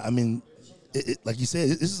 I mean, like you said,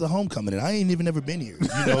 this is a homecoming, and I ain't even never been here.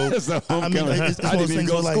 You know, it's a homecoming. it's I didn't even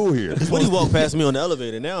go to school here. Woody walked past me on the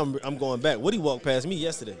elevator. Now I'm going back. Woody walked past me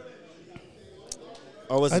yesterday,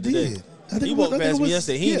 or was it today? He walked past me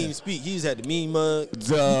yesterday. He didn't even speak. He just had the mean mug.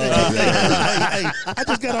 Hey, I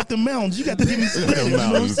just got off the mountains. You got to give me some credit. You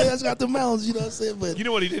know what I'm saying? I just got the mountains. You know what I'm saying? But you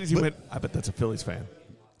know what he did? He went, I bet that's a Phillies fan.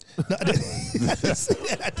 No, I didn't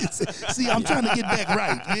say that. See, I'm trying to get back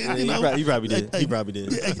right. You know? He probably did. He probably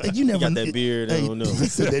did. You never got that beard. I don't know. He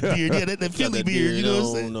said that beard. Yeah, that Philly beard. You know what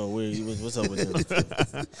I'm saying? I don't know. What's up with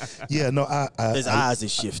that? Yeah, no, his eyes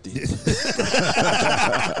is shifted.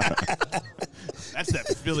 That's that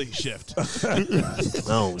Philly shift.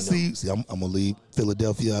 No. See, I'm gonna leave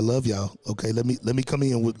Philadelphia. I love y'all. Okay, let me come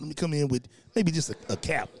in with maybe just a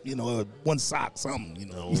cap, you know, one sock, something, you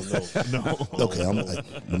know. No. Okay,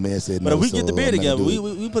 the man said no. But if we get the beer together,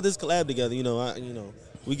 we put this collab together. You know,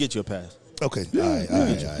 we get you a pass. Okay, all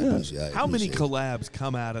right. How many collabs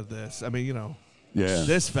come out of this? I mean, you know, yeah,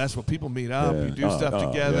 this festival, people meet up, you do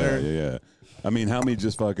stuff together. Yeah. I mean, how many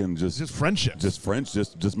just friendship, just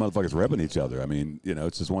motherfuckers repping each other. I mean, you know,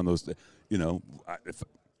 it's just one of those, you know,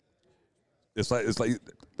 it's like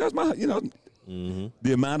that's my, you know,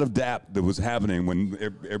 the amount of dap that was happening when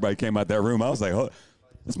everybody came out that room. I was like, oh,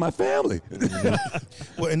 it's my family.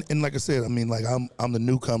 Well, and like I said, I mean, like I'm the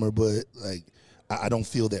newcomer, but like I don't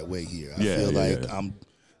feel that way here. I feel like I'm.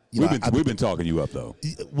 We've been talking you up though.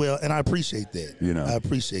 Well, and I appreciate that. You know, I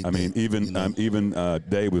appreciate. I mean, even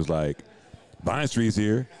Dave was like, Vine Street's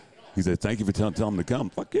here. He said, "Thank you for telling them to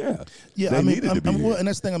come." Fuck yeah. Yeah, they needed to be here. Well, and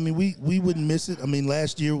that's the thing. I mean, we wouldn't miss it. I mean,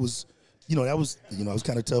 last year was, that was it was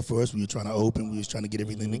kind of tough for us. We were trying to open. We was trying to get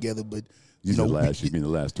everything together, but You mean the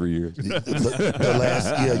last 3 years? the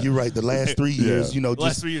last, you're right. The last 3 years, The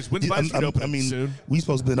last 3 years. When's Vine Street open? I mean, soon? we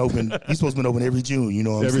supposed to been open. We supposed to been open every June. You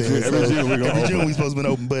know what I'm saying? Every June we're gonna every June open. we supposed to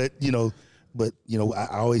been open. But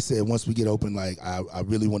I always said once we get open, like I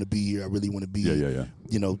really want to be here. I really want to be. Yeah.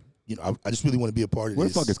 I just really want to be a part of Where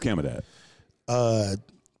this. the fuck is Kemet at?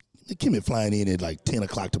 Kemet flying in at like 10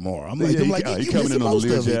 o'clock tomorrow. I'm He like, you coming in on the most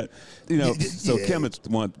of it. Learjet. So Yeah. Kemet's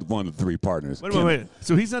one of the three partners. Wait.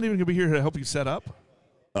 So he's not even going to be here to help you set up?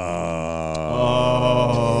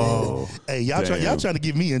 Oh. Hey, y'all Damn. trying to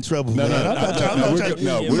get me in trouble, No, man. we're trying to- gonna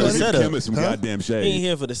for give the setup. Kemet some goddamn He ain't shade.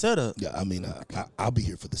 here for the setup. Yeah, I mean, I'll be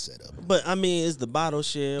here for the setup. But I mean, it's the bottle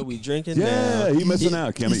share. We drinking Yeah, now. he missing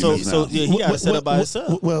out. Kemet, So he missing out. yeah, he got to set up by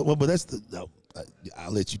himself. Well, but that's the.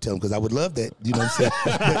 I'll let you tell him because I would love that. You know what I'm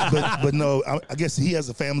saying? but no, I guess he has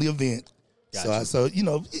a family event. Gotcha. So you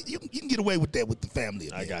can get away with that with the family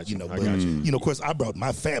event. I got you. But, I got you. of course, I brought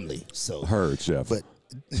my family. So Heard, Chef. but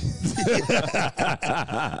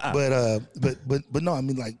but no, I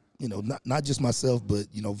mean, like, not just myself, but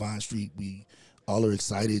Vine Street, we all are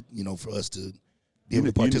excited, for us to be able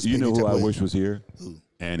to participate. You know in who that I way. wish was here? Who?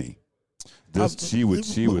 Annie. She would.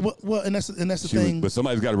 Well, and that's the She thing. would, but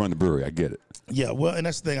somebody's got to run the brewery. I get it. Yeah, well, and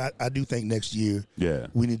that's the thing. I do think next year, Yeah.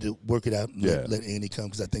 we need to work it out and Yeah. let Annie come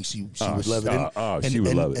because I think she Oh, would love it. she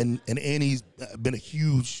would love it. And Annie's been a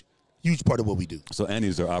huge part of what we do. So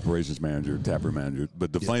Annie's our operations manager, taproom manager.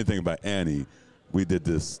 But the funny thing about Annie, we did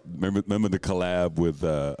this. Remember the collab with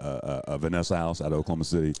Vanessa House out of Oklahoma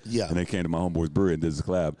City? Yeah. And they came to my homeboy's brewery and did this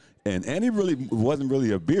collab. And Annie really wasn't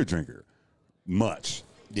really a beer drinker much.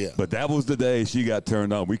 Yeah. But that was the day she got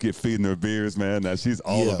turned on. We kept feeding her beers, man. Now she's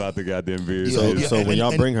all Yeah. about the goddamn beers. Yeah. So when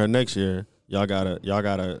y'all and- bring her next year, y'all gotta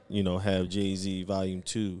have Jay-Z Volume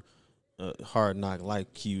 2, Hard Knock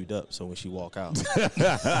Life queued up. So when she walk out,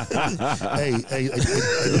 hey,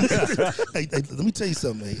 let me tell you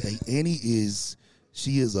something. Hey, Annie is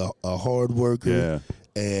a hard worker. Yeah.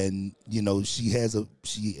 And she has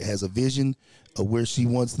a vision of where she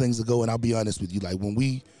wants things to go. And I'll be honest with you, like when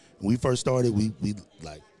we first started, we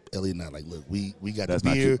like Elliot and I, like, look, we got That's the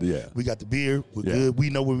not beer. your- yeah. We got the beer. We're Yeah. good. We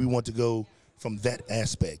know where we want to go from that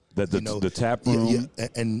aspect. The tap room. Yeah.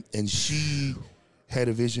 And she had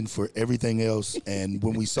a vision for everything else. And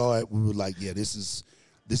when we saw it, we were like, yeah, this is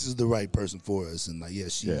the right person for us. And like, yeah,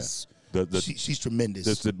 she's she's tremendous.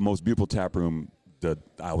 It's the most beautiful tap room that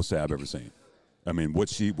I would say I've ever seen. I mean, what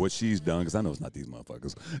she's done, because I know it's not these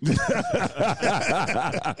motherfuckers.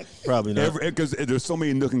 probably not. Because there's so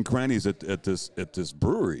many nook and crannies at this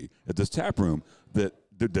brewery, at this tap room, that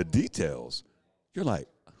the details, you're like,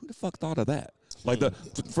 who the fuck thought of that? Like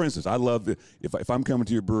for instance, I love it. If I'm coming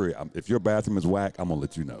to your brewery, if your bathroom is whack, I'm gonna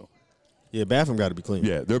let you know. Yeah, bathroom got to be clean.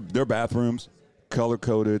 Yeah, their bathrooms, color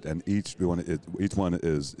coded, and each one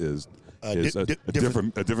is a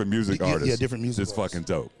different music Yeah, artist. different music It's artist. fucking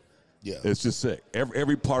dope. Yeah. It's just sick.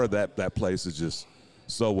 Every part of that place is just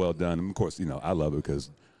so well done. And of course, I love it because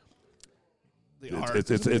The art it's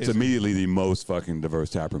is amazing. immediately the most fucking diverse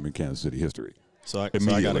tap room in Kansas City history. So I got to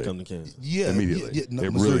Immediately. come to Kansas. Yeah, Immediately. Yeah, no,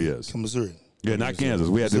 It Missouri. really is. Come Missouri. Yeah, not Kansas.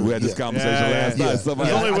 We had this Yeah. conversation Yeah, last yeah, night. yeah. Somebody,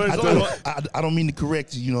 The only way- I the told- only I don't mean to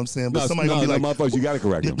correct you, you know what I'm saying? But somebody no, gonna be like, motherfuckers, you got to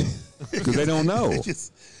correct them because they don't know.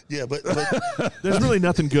 yeah, but There's really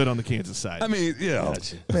nothing good on the Kansas side. I mean, man,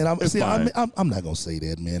 It's fine. I'm not gonna say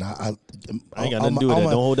that, man. I ain't got nothing to do with that.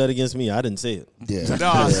 Don't hold that against me. I didn't say it. Yeah,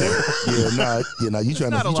 Nah, you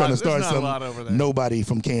trying not a lot- to start there's not a lot over something. there. Nobody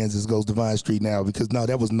from Kansas goes to Vine Street now because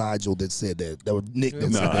that was Nigel that said that. That was Nick that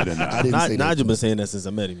No, said I that. did not. I didn't say that. Nigel been saying that since I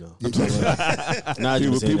met him, though.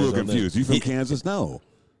 Nigel been saying People that are since I met confused. You from him. Kansas? No.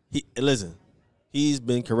 Listen, he's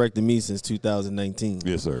been correcting me since 2019.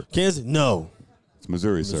 Yes, sir. Kansas? No. It's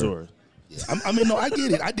Missouri, sir. Missouri. Yeah, I mean, no, I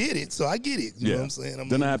get it. I did it, so I get it. You know what I'm saying?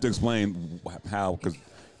 Then I have to explain how,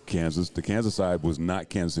 because the Kansas side was not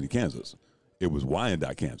Kansas City, Kansas. It was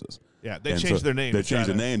Wyandotte, Kansas. Yeah, they And changed their name They to try changed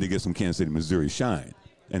the to- name to get some Kansas City, Missouri shine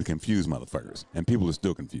and confuse motherfuckers. And people are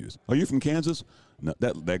still confused. Are you from Kansas? No,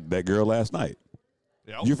 that girl last night.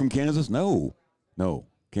 Yeah. You from Kansas? No.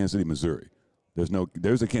 Kansas City, Missouri.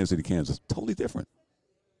 There's a Kansas City, Kansas. Totally different.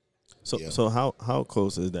 So how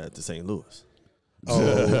close is that to St. Louis?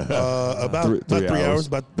 About 3 hours,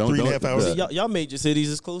 about Don't- 3.5 hours. don't- See, y'all major cities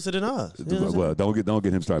is closer than ours. You know what I'm Well, don't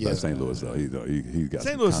get him started by Yeah. St. Louis though. He got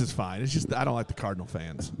St. Louis is fine. It's just I don't like the Cardinal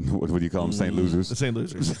fans. what do you call them? St. Losers. The St.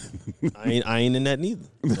 Losers. saying? I ain't in that neither.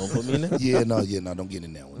 Don't put me in that. Yeah, no, don't get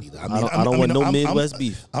in that one either. I don't want no Midwest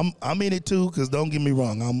beef. I'm in it too, because don't get me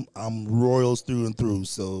wrong, I'm Royals through and through.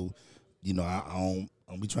 So, I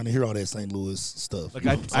don't be trying to hear all that St. Louis stuff. Like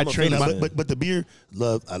you know. I trained fan my of but the beer,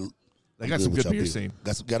 They got some good beer scene.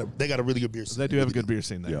 They got a really good beer scene. They do have a good beer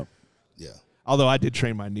scene there. Yeah. Although I did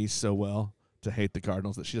train my niece so well to hate the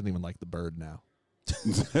Cardinals that she doesn't even like the bird now.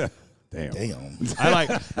 Damn. I like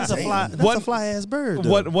That's a fly ass bird.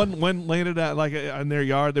 One landed at like in their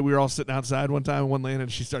yard that we were all sitting outside one time. One landed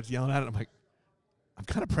and she starts yelling at it. I'm like, I'm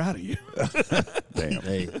kind of proud of you. Damn.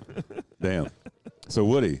 Hey, Damn. So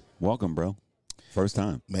Woody, welcome, bro. First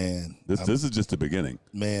time. Man, This is just the beginning.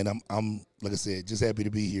 man, I'm like I said, just happy to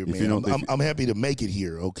be here, If you man. don't- I'm happy to make it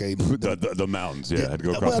here. Okay. The mountains. Yeah, I had to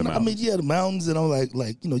go across well, the I mountains. mean, yeah, the mountains, and I'm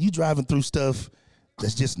like you driving through stuff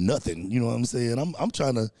that's just nothing. You know what I'm saying? I'm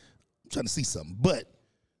trying to see something, but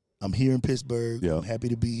I'm here in Pittsburgh. Yeah. I'm happy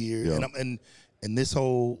to be here, Yeah. and this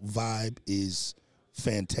whole vibe is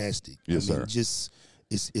fantastic. Yes, I mean, sir. Just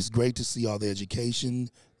it's great to see all the education,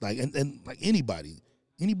 like and like anybody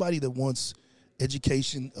that wants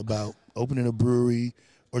education about opening a brewery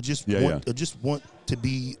or just want to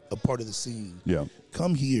be a part of the scene. Yeah.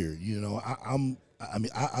 Come here. You know,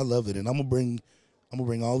 I love it, and I'm gonna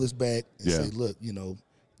bring all this back and Yeah. say, look, you know,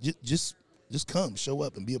 just come, show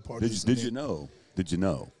up, and be a part of this. Did you know? did you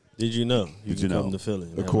know? Did you can know? come to Philly.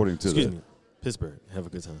 According to excuse the- me, Pittsburgh. Have a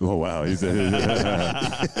good time. Oh wow! He said,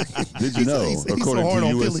 did you know? he's so According hard to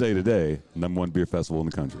on USA Philly. Today, #1 beer festival in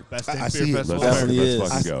the country. Best I beer see it. festival Let's, ever. Definitely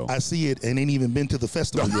let's is. fucking go. I see it, and ain't even been to the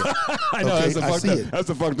festival yet. I know Okay, that's, I see it. that's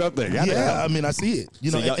a fucked up thing. Yeah, I mean, I see it.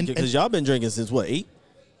 You know, Because y'all been drinking since what, 8?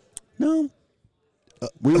 No.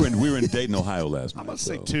 We were in Dayton, Ohio last month. I'm gonna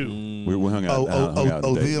say so 2. We hung out. hung out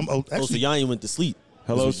in Dayton. Oh, so actually, y'all ain't went to sleep.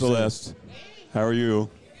 Hello, That's what you're saying. Celeste. How are you?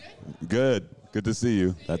 Good. Good to see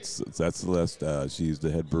you. That's Celeste. She's the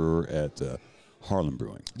head brewer at Harlem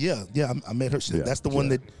Brewing. yeah, I met her. Yeah, That's the one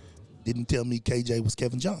yeah. that didn't tell me KJ was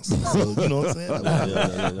Kevin Johnson. So you know what I'm saying?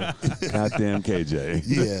 Yeah. Goddamn KJ.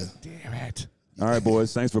 Yeah, Damn it. All right,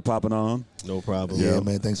 boys. Thanks for popping on. No problem. yeah,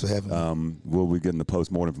 man. Thanks for having me. We'll be getting the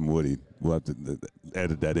post-mortem from Woody. We'll have to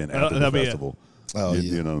edit that in after the that'll be it. festival. Oh, yeah.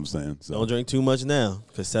 You know what I'm saying? So Don't drink too much now,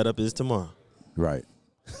 because setup is tomorrow. right.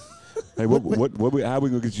 Hey, how we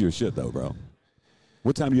gonna get you your shit though, bro?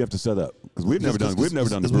 What time do you have to set up? Because we've never done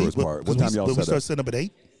the brewers part. What time y'all we set start up? setting up at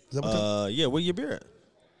 8? Is that what Yeah, where your beer at?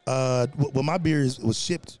 well, my beer was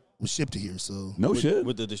shipped to here, so No shit.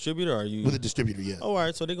 With the distributor, or are you? with a distributor, yeah. Oh, all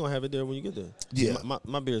right, so they're going to have it there when you get there. Yeah.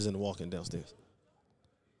 My beer is in the walk-in downstairs.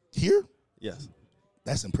 Here? Yes.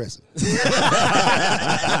 That's impressive.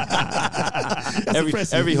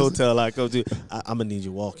 Every hotel I go to, I'm going to need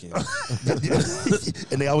you walk-in.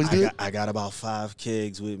 And they always do it? I got about 5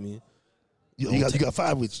 kegs with me. You got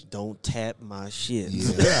 5 with you. Don't tap my shit.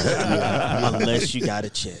 Yeah. Unless you got to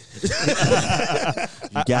check.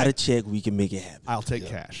 You got to check, we can make it happen. I'll take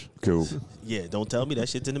cash. Cool. Yeah, don't tell me that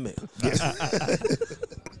shit's in the mail.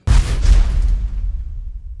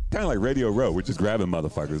 Kind of like Radio Row. We're just grabbing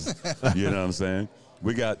motherfuckers. You know what I'm saying?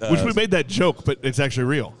 We got Which we made that joke, but it's actually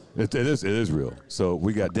real. It is real. So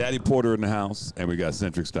we got Daddy Porter in the house, and we got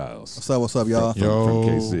Centric Styles What's up, y'all? from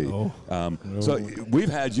KC. So we've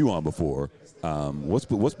had you on before.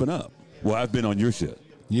 What's been up? Well, I've been on your shit.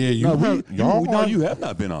 Yeah, you No, have, y'all no, you have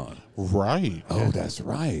not been on. right. Oh, that's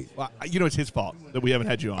right. Well, it's his fault that we haven't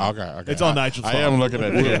had you on. Okay. It's all Nigel's fault. I am looking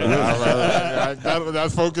at you.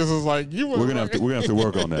 That focus is like you. We're gonna have to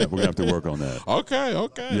work on that. We're gonna have to work on that. Okay.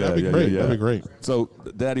 Yeah, That'd be yeah, great. yeah, yeah. That'd be great. So,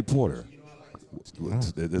 Daddy Porter,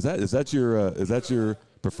 is that your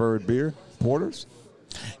preferred beer? Porters?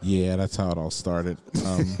 Yeah, that's how it all started.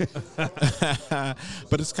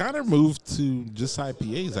 But it's kind of moved to just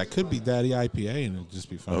IPAs. I could be Daddy IPA and it'd just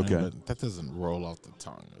be fine. Okay. But that doesn't roll off the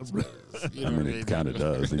tongue. I mean, it kind of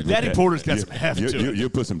does. Daddy Porter's got some heft to it. You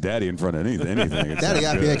put some daddy in front of anything. Daddy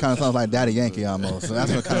IPA kind of sounds like Daddy Yankee almost. So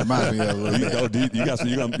that's what kind of reminds me of a little bit. You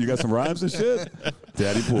got some rhymes and shit.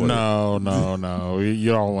 Daddy Porter. No.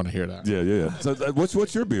 You don't want to hear that. Yeah. So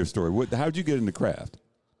what's your beer story? How'd you get into craft?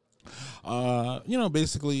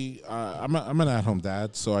 Basically, I'm an at-home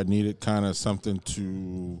dad, so I needed kind of something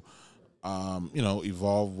to,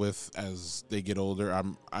 evolve with as they get older.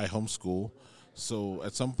 I homeschool, so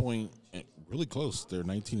at some point, really close, they're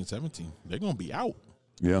 19 and 17. They're gonna be out.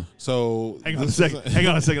 Yeah. So Hang on a second.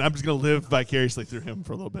 I'm just gonna live vicariously through him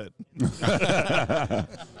for a little bit.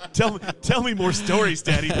 Tell me more stories,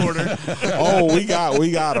 Daddy Porter. Oh, we got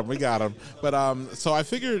him. But so I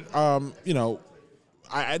figured,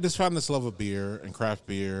 I just found this love of beer and craft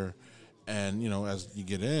beer, and as you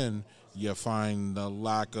get in, you find the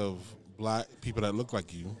lack of black people that look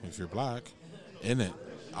like you, if you're black, in it,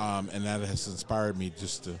 and that has inspired me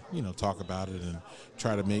just to talk about it and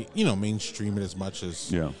try to make mainstream it as much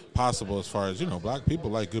as possible. As far as black people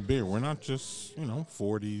like good beer, we're not just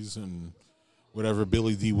 40s and whatever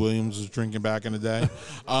Billy D. Williams was drinking back in the day.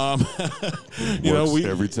 Works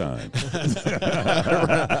every time.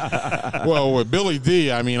 Well, with Billy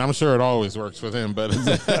D, I mean, I'm sure it always works with him, but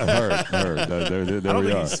Heard. There I don't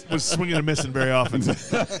we are. think he was swinging and missing very often.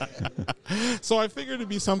 so I figured it'd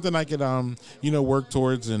be something I could, work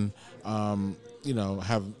towards and,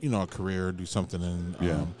 have, a career, do something.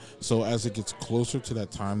 And so as it gets closer to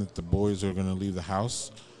that time that the boys are going to leave the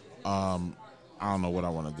house, I don't know what I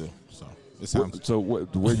want to do. So it sounds. So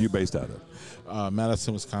where are you based out of?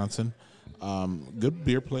 Madison, Wisconsin. Good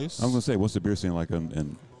beer place. I was going to say, what's the beer scene like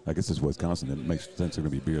in I guess it's Wisconsin. It makes sense there's going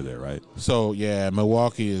to be beer there, right? So, yeah,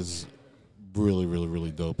 Milwaukee is really, really, really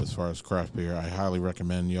dope as far as craft beer. I highly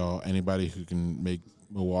recommend y'all, anybody who can make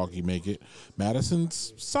Milwaukee, make it.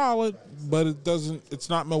 Madison's solid, but it's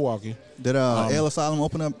not Milwaukee. Did Ale Asylum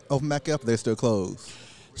open back up? They're still closed.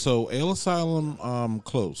 So Ale Asylum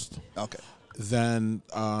closed. Okay. Then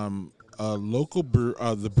a local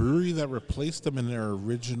the brewery that replaced them in their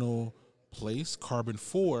original place, Carbon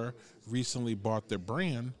 4, recently bought their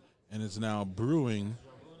brand and is now brewing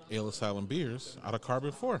Ale Asylum beers out of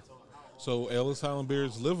Carbon 4. So Ale Asylum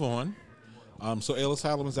beers live on. So Ale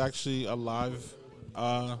Asylum is actually a live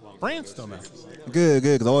brand still now. Good,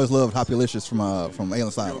 because I always loved Hopulicious from Ale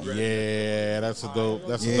Asylum. Yeah, that's a dope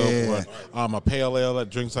one. A pale ale that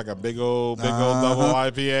drinks like a big old double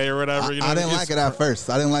IPA or whatever. I didn't like it at first.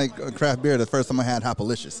 I didn't like craft beer the first time I had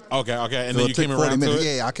Hopulicious. Okay, and so then you came around to it?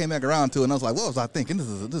 Yeah, I came back around to it, and I was like, what was I thinking? This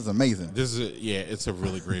is amazing. It's a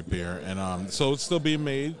really great beer. And so it's still being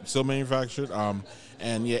made, still manufactured.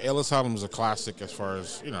 And yeah, Ale Asylum is a classic as far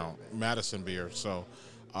as, Madison beer. So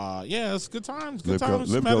it's good times. Good times.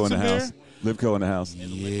 Livco in the house. Livco in the house.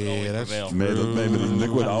 Yeah, that's Maybe the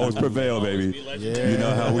liquid always prevail, baby. Yeah. You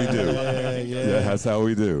know how we do. Yeah. That's how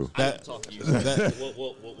we do.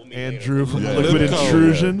 Andrew from Liquid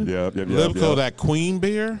Intrusion. Yep. Livco, that Queen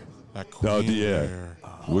beer. Beer.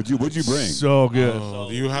 What'd you bring? So good.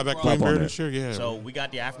 Do you have that Queen beer this year? Yeah. So we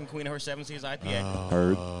got the African Queen of her 7 Seas IPA.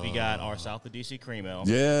 Heard. We got our South of DC Cream Ale.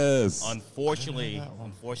 Yes. Unfortunately,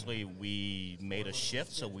 we made a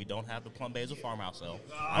shift, so we don't have the Plum Basil Farmhouse Ale.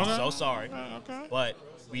 I'm so sorry. Okay. But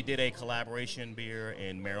we did a collaboration beer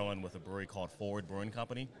in Maryland with a brewery called Forward Brewing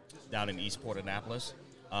Company down in Eastport, Annapolis.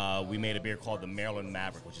 We made a beer called the Maryland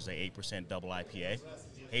Maverick, which is a 8% double IPA.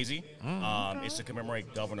 Hazy. It's to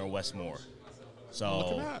commemorate Governor Wes Moore.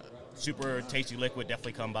 So, super tasty liquid.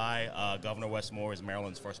 Definitely come by. Governor Wes Moore is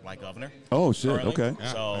Maryland's first black governor. Oh, shit. Currently. Okay.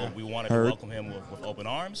 So, we wanted to welcome him with open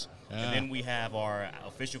arms. And then we have our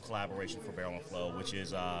official collaboration for Barrel and Flow, which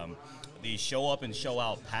is the Show Up and Show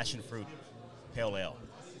Out Passion Fruit Pale Ale.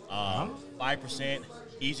 5%,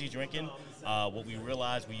 easy drinking. What we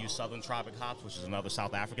realized, we use Southern Tropic hops, which is another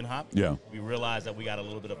South African hop. Yeah. We realized that we got a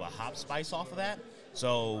little bit of a hop spice off of that.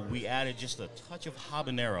 So we added just a touch of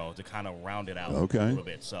habanero to kind of round it out a little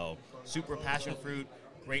bit. So super passion fruit,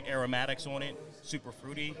 great aromatics on it, super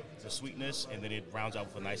fruity, the sweetness, and then it rounds out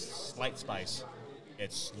with a nice slight spice.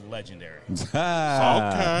 It's legendary.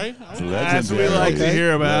 Okay. That's what we like to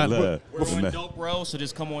hear about. We're on Dope Row, so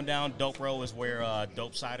just come on down. Dope Row is where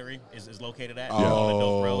Dope Cidery is located at. Oh,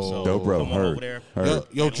 Dope Row. So Dope Row. come on over there.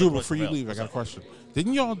 Yo, Drew, before you leave, I got a question.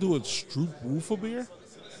 Didn't y'all do a Stroop Woofle beer?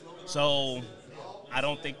 So I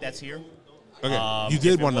don't think that's here. Okay, you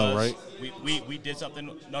did one though, right? We did something.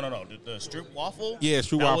 No. The Stroop Waffle. Yeah,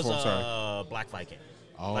 Stroop Waffle. Was, I'm sorry. Black Viking.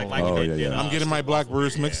 Oh, Black Viking did, I'm getting my black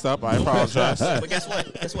brews mixed up. I apologize. But guess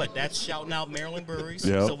what? That's shouting out Maryland breweries.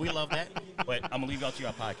 Yep. So we love that. But I'm gonna leave y'all to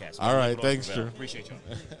your podcast. All right, thanks, Drew. Appreciate you.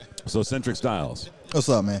 So Centric Styles. What's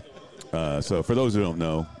up, man? So for those who don't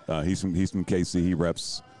know, he's from KC. He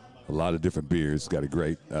reps a lot of different beers. Got a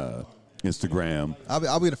great Instagram.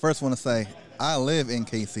 I'll be the first one to say I live in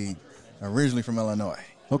KC, originally from Illinois.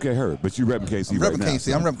 Okay, heard. But you repping KC right now.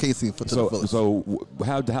 I'm repping KC to the fullest. So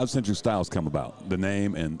how Centric Styles come about? The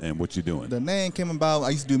name and what you're doing? The name came about,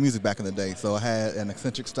 I used to do music back in the day, so I had an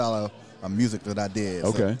eccentric style of music that I did.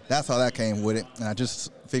 Okay. So that's how that came with it. And I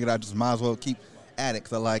just figured I just might as well keep at it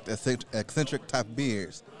because I like eccentric type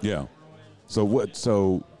beers. Yeah.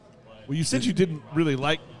 So you said you didn't really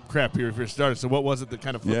like craft beer first started, so what was it that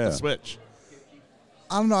kind of flipped the switch?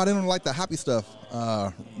 I don't know. I didn't like the hoppy stuff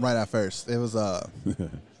right at first. It was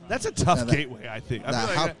that's a tough gateway, I think. We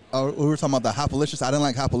were talking about the Hopalicious. I didn't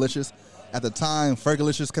like Hopalicious. At the time,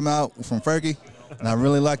 Fergalicious came out from Fergie, and I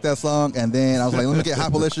really liked that song. And then I was like, let me get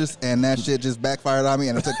Hopalicious, and that shit just backfired on me,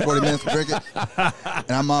 and it took 40 minutes to drink it.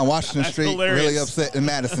 And I'm on Washington Street, really upset in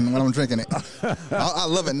Madison when I'm drinking it. I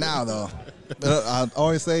love it now, though. I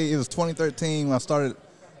always say it was 2013 when I started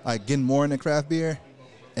getting more into craft beer.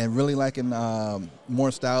 and really liking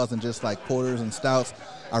more styles than just like porters and stouts,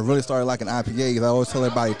 I really started liking IPAs. I always tell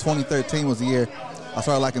everybody 2013 was the year I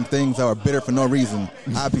started liking things that were bitter for no reason.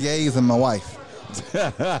 IPAs and my wife.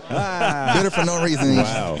 Bitter for no reason.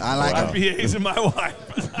 Wow. I like Wow. IPAs and my wife.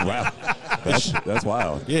 Wow, that's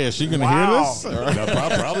wild. Yeah, is she gonna Wow. hear this? No,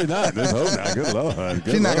 probably not. Let's hope not. Good Lord.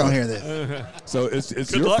 Good She's not Lord. gonna hear this. So it's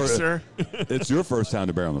Good your luck, first, sir. it's your first time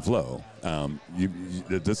to Barrel and Flow.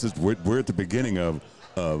 We're at the beginning of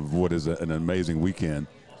what is an amazing weekend.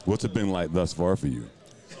 What's it been like thus far for you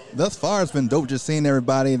Thus far, it's been dope just seeing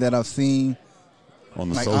everybody that I've seen on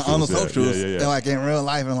the like socials? on the Yeah, socials, yeah, yeah. and like in real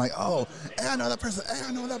life, and like, oh, hey, I know that person. Hey,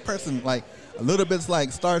 I know that person. Like a little bit's like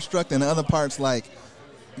starstruck, and the other parts like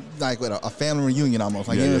with a family reunion almost.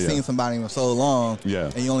 Like Yeah, you yeah, haven't yeah. seen somebody in so long, Yeah.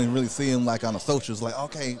 and you only really see them like on the socials. Like,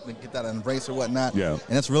 okay, they get that embrace or whatnot. Yeah.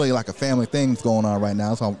 And it's really like a family thing that's going on right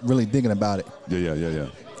now. So I'm really digging about it. Yeah.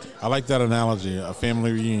 I like that analogy, a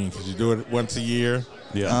family reunion, because you do it once a year.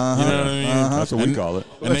 Yeah. Uh-huh. You know what I mean? That's what we call it.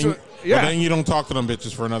 And then, yeah. but then you don't talk to them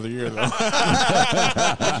bitches for another year, though. You know what's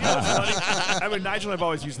funny? I mean, Nigel and I've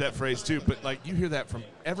always used that phrase too, but like you hear that from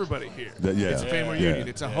everybody here. Yeah. It's a family Yeah. reunion.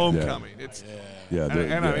 It's a homecoming. It's Yeah.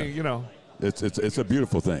 and I mean, you know, It's a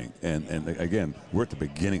beautiful thing, and again, we're at the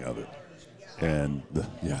beginning of it, and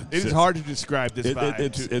it's hard to describe this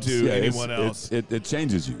vibe to anyone else. It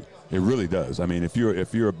changes you. It really does. I mean, if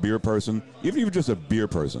you're a beer person, even if you're just a beer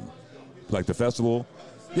person, like the festival,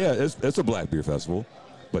 yeah, it's a black beer festival,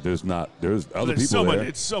 but there's other There's people there.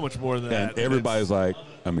 It's so much more than that. And everybody's like,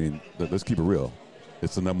 I mean, let's keep it real.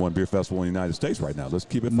 It's the #1 beer festival in the United States right now. Let's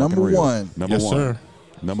keep it Number fucking real. one. Number Yes, one. sir.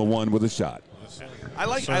 Number one with a shot. I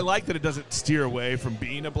like that it doesn't steer away from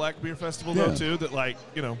being a black beer festival Yeah. though too. That like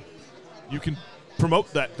you can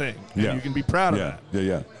promote that thing. And Yeah. you can be proud of Yeah,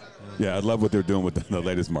 that. yeah. I love what they're doing with the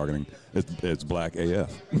latest marketing. It's black AF.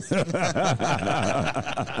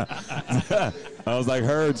 I was like,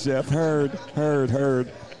 heard, chef, heard.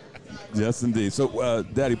 Yes, indeed. So,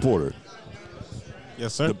 Daddy Porter,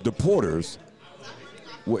 Yes, sir. the porters.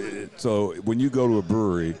 So, when you go to a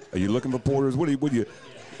brewery, are you looking for porters?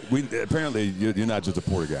 Apparently, you're not just a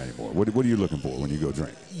porter guy anymore. What are you looking for when you go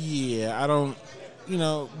drink? Yeah, I don't.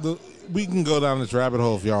 We can go down this rabbit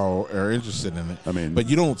hole if y'all are interested in it. I mean- but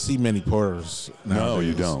you don't see many porters nowadays. No,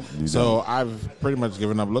 you don't. You so don't. I've pretty much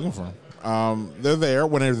given up looking for them. They're there.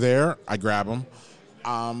 When they're there, I grab them.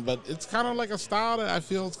 But it's kind of like a style that I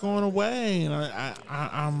feel it's going away, and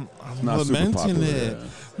I'm not super lamenting popular, it. yeah.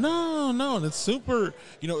 No, and it's super.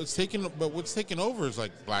 It's taken. But what's taken over is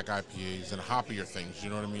like black IPAs and hoppier things. You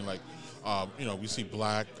know what I mean? Like, we see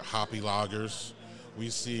black hoppy lagers. We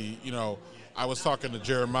see, I was talking to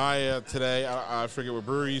Jeremiah today. I forget what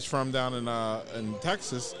brewery he's from down in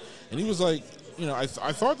Texas, and he was like, I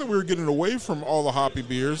thought that we were getting away from all the hoppy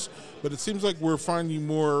beers, but it seems like we're finding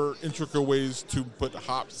more intricate ways to put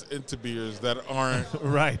hops into beers that aren't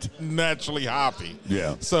Right. naturally hoppy.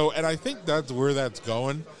 Yeah. So, and I think that's where that's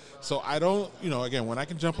going. So I don't, again, when I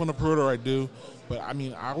can jump on a porter, I do. But I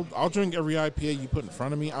mean, I'll drink every IPA you put in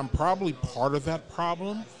front of me. I'm probably part of that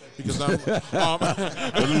problem. Because I'm,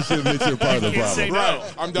 At least you admit you're part of the can't say problem. no.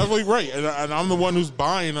 right, I'm definitely right, and I'm the one who's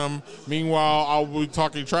buying them. Meanwhile, I'll be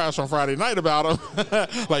talking trash on Friday night about them.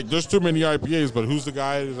 Like, there's too many IPAs, but who's the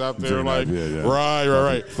guy who's out there? Drinking Like, IPA, yeah.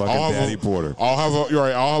 right. Fucking Daddy Porter. I'll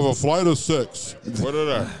have a flight of 6. What are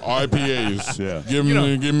that? IPAs. Yeah. Give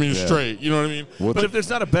me Yeah. straight. You know what I mean? But if there's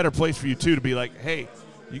not a better place for you too to be like, hey,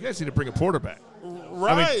 you guys need to bring a porter back.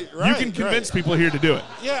 Right, I mean, you can convince people here to do it.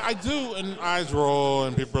 Yeah, I do, and eyes roll,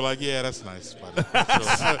 and people are like, "Yeah, that's nice, buddy.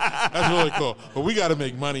 That's really cool." But we got to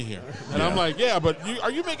make money here, and I'm like, "Yeah, but are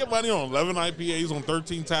you making money on 11 IPAs on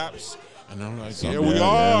 13 taps?" And I'm like, "Yeah, we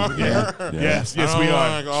are." Yeah. Yes, And we I'm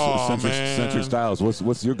are. like, "Oh, man." Centric Styles.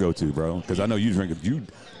 What's your go-to, bro? Because I know you drink it.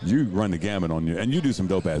 You run the gamut on you, and you do some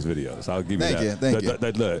dope ass videos. I'll give you that. Thank you.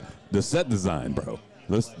 Look, the set design, bro.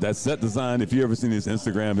 That set design. If you ever seen his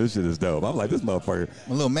Instagram, this shit is dope. I'm like, this motherfucker.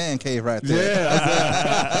 A little man cave right there.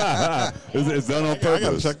 Yeah, it's done on I gotta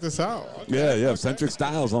purpose. check this out. Yeah. Centric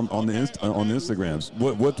Styles on the Instagrams.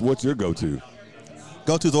 What's your go-to?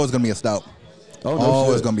 Go-to's always gonna be a stout. Oh, no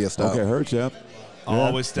Always shit. gonna be a stout. Okay, heard, chef.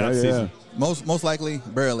 Always stout season. Most likely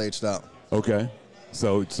barrel aged stout. Okay,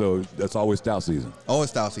 so that's always stout season. Always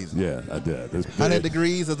stout season. Yeah, I did. 100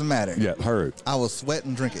 degrees doesn't matter. Yeah, heard. I will sweat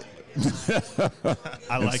and drink it.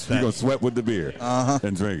 I like You're gonna that. sweat with the beer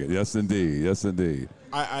and drink it. Yes, indeed. Yes, indeed.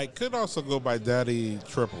 I could also go by Daddy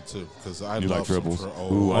Triple too, because I You love like triples? some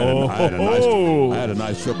Ooh, I had a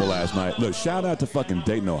nice triple last night. Look, shout out to fucking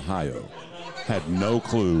Dayton, Ohio. Had no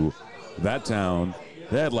clue that town.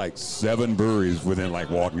 They had like 7 breweries within like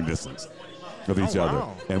walking distance of each other.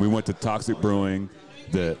 wow. And we went to Toxic Brewing,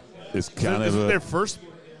 that is kind Is of it a, their first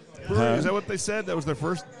brewery? Huh? Is that what they said? That was their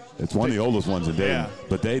first? it's one of the oldest ones in Dayton. Yeah.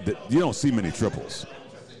 But you don't see many triples.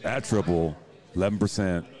 That triple,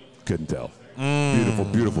 11%, couldn't tell. Beautiful,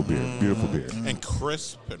 beautiful beer. Beautiful beer. And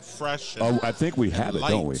crisp and fresh. And Oh, I think we have it,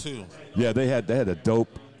 light, don't we? too. Yeah, they had a dope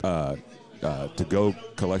to-go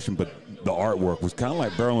collection, but the artwork was kind of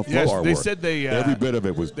like Barrel and Flow Yes, artwork. they said they every bit of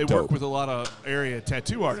it was They dope. work with a lot of area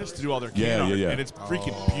tattoo artists to do all their can Yeah, art, yeah. and it's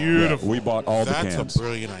freaking Yeah, beautiful. we bought all the That's cans. a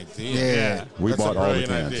brilliant idea. Yeah. We That's bought a all the brilliant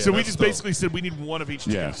cans. idea. So we That's just dope. basically said we need one of each.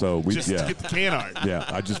 Yeah, can, so we just yeah. to get the can art.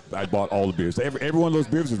 Yeah, I bought all the beers. Every one of those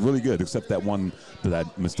beers was really good, except that one that I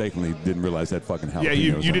mistakenly didn't realize had fucking jalapenos. Yeah,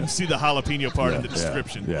 you on didn't it. see the jalapeno part in the Yeah,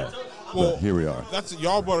 description. Yeah. Well, But here we are. That's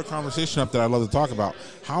y'all brought a conversation up that I love to talk about.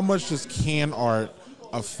 How much does can art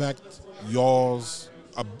affect y'all's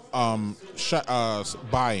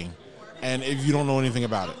buying? And if you don't know anything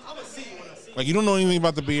about it, like you don't know anything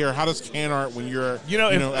about the beer, how does can art when you're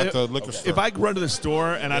at the liquor store? If I run to the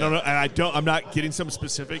store and I don't know, and I'm not getting something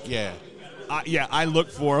specific. yeah. I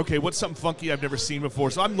look for what's something funky I've never seen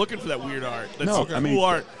before. So I'm looking for that weird art. That's No, cool I mean,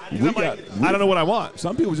 art. we I'm like, got- I don't know what I want.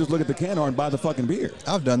 Some people just look at the can art and buy the fucking beer.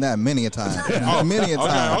 I've done that many a time. Many a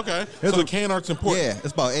time. Okay. So the can art's important. Yeah,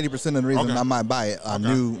 it's about 80% of the reason Okay. I might buy it. A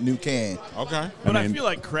new can. Okay. But I mean- feel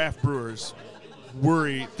like craft brewers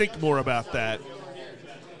think more about that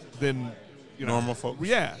than Normal folks.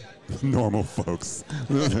 Yeah. Normal folks.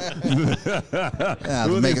 Yeah,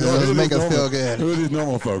 Who are make these us normal- feel good. Who are these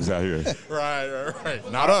normal folks out here? Right.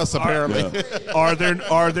 Not us, apparently. Yeah.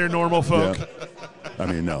 Are there normal folk? Yeah. I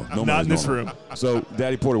mean, no. Not in this normal. room. So,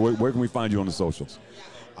 Daddy Porter, where can we find you on the socials?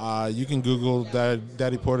 You can Google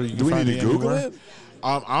Daddy Porter. You Do can we find need me to Google anywhere. it?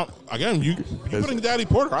 You putting Daddy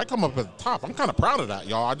Porter, I come up at the top. I'm kind of proud of that,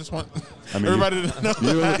 y'all. I just want I mean, everybody to know.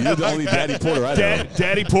 You're the only Daddy Porter I know.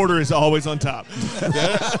 Daddy Porter is always on top.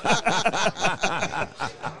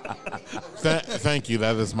 Thank you.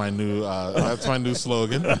 That is my new. That's my new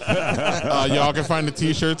slogan. Y'all can find the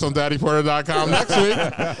T-shirts on DaddyPorter.com next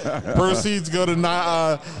week. Proceeds go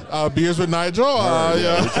to Beers with Nigel.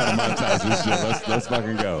 We're trying to monetize this shit. Let's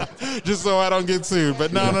fucking go. Just so I don't get sued.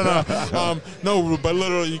 But no. No, but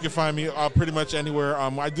literally, you can find me pretty much anywhere.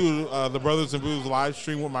 I do the Brothers and Booze live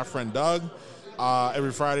stream with my friend Doug.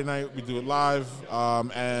 Every Friday night we do it live,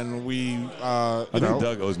 and we. I think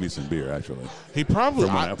Doug owes me some beer, actually. He probably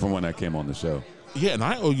from when I came on the show. Yeah, and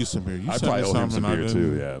I owe you some beer. You I sent probably me owe him some something I beer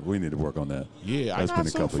didn't- too. Yeah, we need to work on that. Yeah, that's I been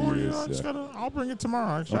got a couple some for you. years. I just Yeah. I'll bring it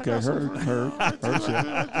tomorrow. Actually, I Okay, got some heard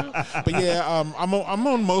shit. But yeah, I'm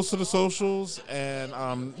on most of the socials, and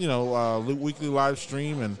weekly live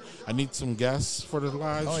stream, and I need some guests for the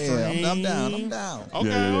live Oh, stream. yeah, I'm down. Okay,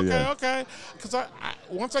 Yeah. okay. Because I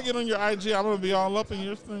once I get on your IG, I'm gonna be all up in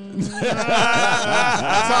your thing.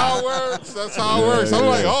 That's how it works. I'm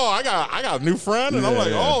like, oh, I got a new friend, and I'm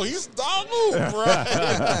like, oh, he's dog move, right?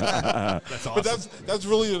 That's awesome. But that's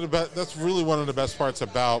really the best. That's really one of the best parts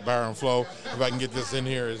about Barrel and Flow. If I can get this in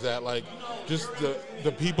here, is that like just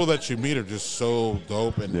the people that you meet are just so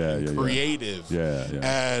dope and creative. Yeah.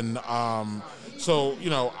 And so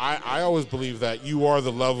I always believe that you are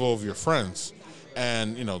the level of your friends,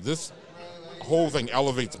 and this whole thing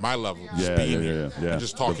elevates my level. Just being here and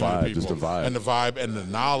just talking The vibe, to people, just the vibe. and the vibe and the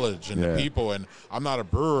knowledge and the people. And I'm not a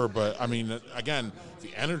brewer, but I mean, again, the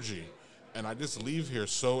energy. And I just leave here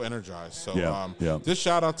so energized. So just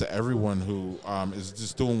shout out to everyone who is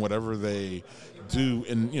just doing whatever they do.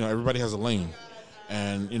 And, everybody has a lane.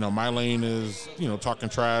 And, my lane is, talking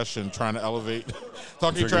trash and trying to elevate,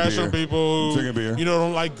 talking trash on people who,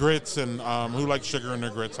 don't like grits and who like sugar in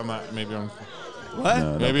their grits. What?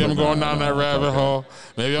 No, Maybe I'm going down that rabbit hole.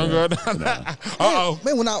 Maybe I'm going down that. Uh-oh.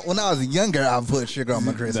 Man, when I was younger, I put sugar on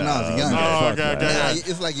my grits. When I was younger. Okay. Now,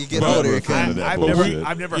 it's like you get older. It kind of,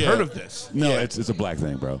 I've never heard of this. No, it's a black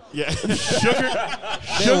thing, bro. Yeah. Sugar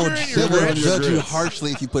they will in your grits. judge you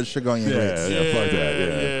harshly if you put sugar on your grits. Yeah, fuck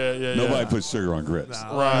that. Yeah. Nobody puts sugar on grits.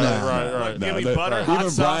 Right. Give me No, butter, hot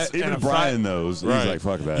sauce, and even a Brian knows. He's like,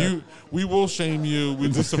 fuck that. We will shame you. We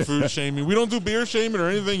do some food shaming. We don't do beer shaming or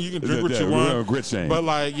anything. You can drink what you we want. don't grit shame. But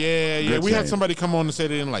like, Grit we had shame. somebody come on and say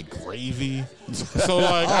they didn't like gravy. So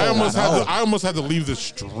like, I almost had to leave the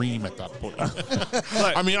stream at that point.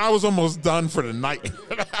 I mean, I was almost done for the night.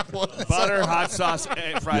 Butter, hot sauce,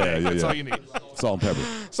 and fried egg. That's all you need. Salt and pepper.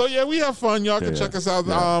 So yeah, we have fun. Y'all can Yeah, check us out.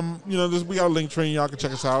 yeah. We got a link tree. Y'all can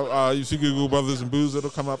check us out. You see Google Brothers and Booze, it'll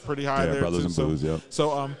come up pretty high Yeah, there. Brothers too. and So- Booze, yep.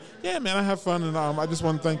 So yeah, man, I have fun, and I just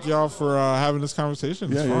want to thank y'all for having this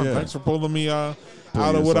conversation. It's Yeah, fun. yeah. Thanks for pulling me out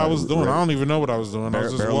Pulling of you what I aside. was doing. I don't even know what I was doing. I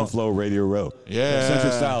was just Barrel and Flow Radio Row. Yeah.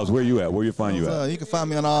 Centric Styles, where you at? Where you find you at? You can find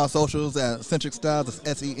me on all socials at Centric Styles.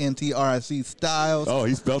 It's SENTRIC Styles. Oh,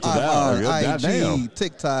 he spelled it I'm out. on Goddamn. IG,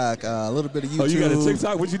 TikTok, a little bit of YouTube. Oh, you got a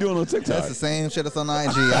TikTok? What you doing on TikTok? That's the same shit that's on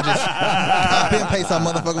IG. I just copy and paste some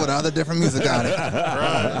motherfucker with other different music on it.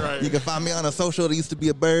 Right. You can find me on a social that used to be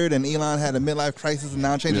a bird, and Elon had a midlife crisis and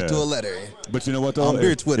now changed it to a letter. But you know what, though? On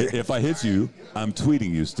beer Twitter. If I hit you, I'm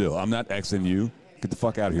tweeting you still. I'm not Xing you. Get the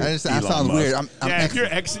fuck out of here. That Elon sounds Musk. weird. If you're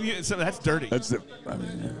Xing you, so that's dirty. That's it. I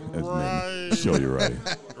mean, that's sure you're right.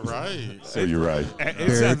 Right. So you're right.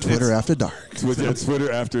 Bear Twitter after dark.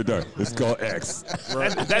 Twitter after dark. It's called X.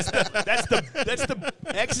 That's the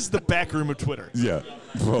X is the back room of Twitter. Yeah.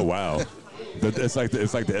 Oh wow. It's like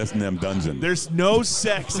the S&M dungeon. There's no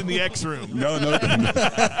sex in the X room. No.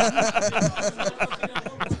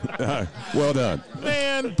 Well done.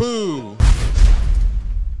 Man, boo.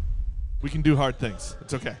 We can do hard things.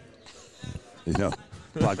 It's okay. You know,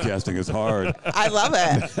 podcasting is hard. I love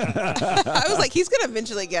it. I was like, he's going to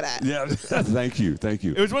eventually get it. Yeah. Thank you.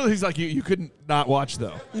 It was one of the things like you couldn't not watch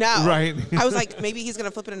though. No. Right. I was like, maybe he's going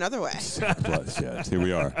to flip it another way. Plus, yeah. Here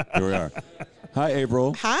we are. Hi,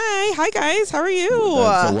 April. Hi guys. How are you?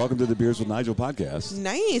 So welcome to the Beers with Nigel podcast.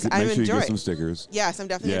 Nice. Make I'm sure you enjoying. get some stickers. Yes, I'm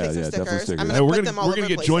definitely going to take some definitely stickers. I'm stickers. going to we're put them all we're over gonna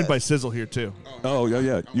get places. joined by Sizzle here too. Oh,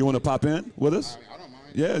 yeah. You want to pop in with us?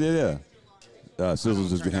 Yeah. Sizzle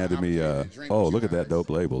just handed me. Look at that dope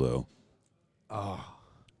label, though. Oh.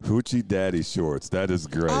 Hoochie Daddy Shorts. That is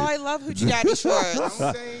great. Oh, I love Hoochie Daddy shorts.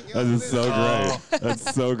 That is so great.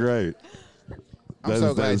 That's so great. I'm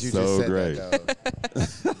so glad you just said great. that,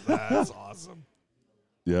 though. That's awesome.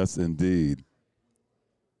 Yes, indeed.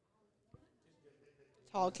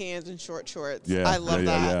 Tall cans and short shorts. Yeah, I love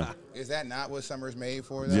that. Is that not what summer's made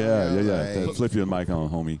for, though? Yeah. Like, Flip your mic on,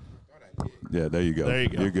 homie. Yeah, there you go. There you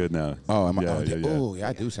go. You're good now. oh, am I? Yeah. Oh, yeah,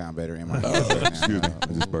 I do sound better in my head right now. Excuse me. I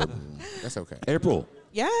just burped. That's okay. April,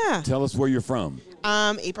 Yeah. tell us where you're from.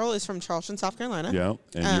 April is from Charleston, South Carolina. Yeah,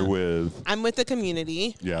 and you're with. I'm with the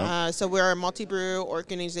community. Yeah. So we're a multi-brew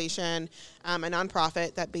organization, a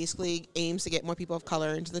nonprofit that basically aims to get more people of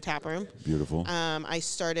color into the tap room. Beautiful. I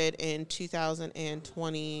started in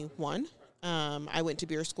 2021. I went to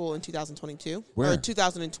beer school in 2022. Where? Or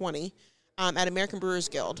 2020. At American Brewers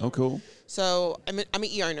Guild. Oh, cool. So I'm an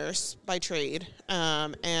ER nurse by trade,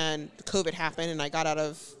 and COVID happened, and I got out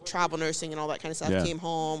of travel nursing and all that kind of stuff. Yeah. Came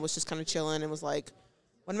home, was just kind of chilling, and was like,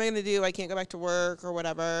 "What am I going to do? I can't go back to work or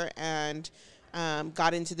whatever." And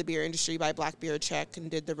got into the beer industry by Black Beer Check and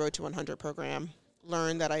did the Road to 100 program.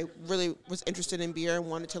 Learned that I really was interested in beer and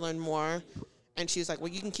wanted to learn more. And she was like, well,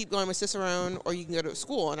 you can keep going with Cicerone or you can go to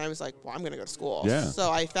school. And I was like, well, I'm going to go to school. Yeah. So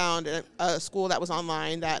I found a school that was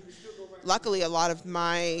online that luckily a lot of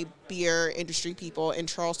my beer industry people in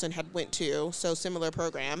Charleston had went to, so similar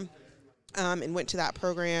program, and went to that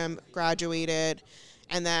program, graduated.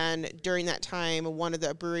 And then during that time, one of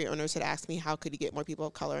the brewery owners had asked me how could he get more people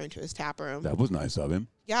of color into his tap room. That was nice of him.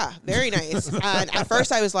 Yeah, very nice. And at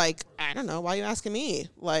first I was like, I don't know, why are you asking me?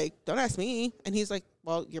 Like, don't ask me. And he's like,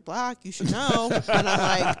 well, you're black, you should know. And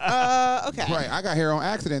I'm like, okay. Right, I got here on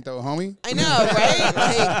accident, though, homie. I know, right?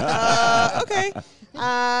 Like, okay. You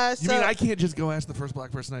mean I can't just go ask the first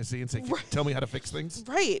black person I see and say, tell me how to fix things?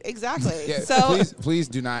 Right, exactly. Yeah, so please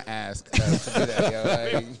do not ask us to do that, yo.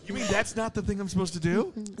 Like, You mean that's not the thing I'm supposed to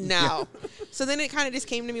do? no. So then it kind of just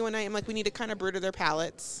came to me one night. I'm like, we need to kind of brew to their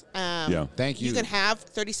palates. Yeah. Thank you. You can have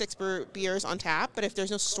 36 beers on tap, but if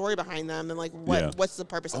there's no story behind them, then like, what's the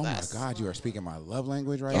purpose oh of my this? God, you are speaking my love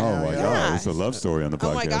language right Oh now. my yo. God, it's a love story on the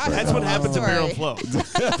podcast. Oh my God, right That's now. what happens at Barrel and Flow.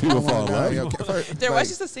 People fall in love. Yo, There like, was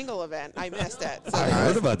just a single event. I missed it. So. I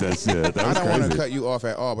heard about that shit. That I was don't want to crazy. cut you off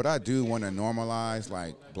at all, but I do want to normalize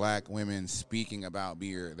like black women speaking about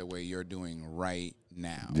beer the way you're doing right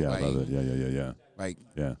now. Yeah, like, I love it. Yeah. Like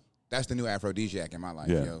Yeah. that's the new aphrodisiac in my life,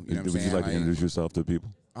 Yeah. yo. You know what I'm Would saying? you like to Like, introduce yourself to people?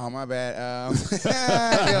 oh my bad. He's Yo,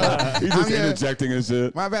 just interjecting and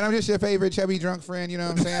shit. my bad. I'm just your favorite chubby drunk friend. You know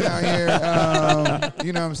what I'm saying out here.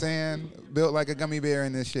 You know what I'm saying? Built like a gummy bear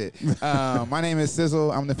in this shit. My name is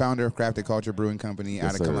Sizzle. I'm the founder of Crafted Culture Brewing Company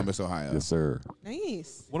out of sir. Columbus, Ohio. Yes, sir.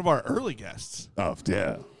 Nice. One of our early guests. Oh,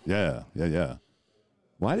 yeah.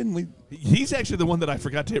 Why didn't we? He's actually the one that I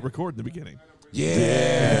forgot to hit record in the beginning.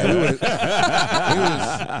 Yeah,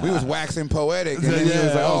 we was waxing poetic, and then he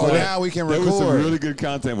was like, "Oh, now we can There record." was some really good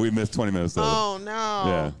content. We missed 20 minutes of. Oh no.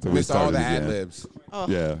 Yeah, so we Missed all started the ad again. libs.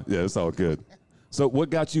 Yeah, it's all good. So what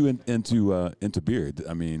got you into beer?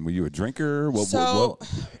 I mean, were you a drinker? What's your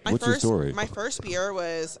story? My first beer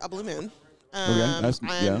was a Blue Moon.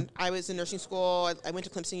 Okay. I was in nursing school. I went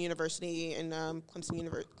to Clemson University in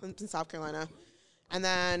Clemson, South Carolina. And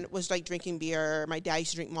then was like drinking beer. My dad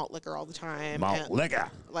used to drink malt liquor all the time. Liquor.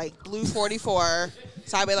 Like Blue 44.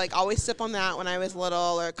 So I would like always sip on that when I was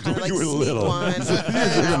little, or kind of like you were sneak little. one.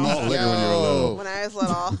 Malt liquor when you were little. When I was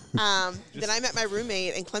little. Then I met my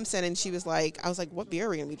roommate in Clemson, and she was like, I was like, what beer are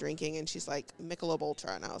we going to be drinking? And she's like, Michelob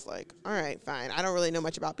Ultra. And I was like, all right, fine. I don't really know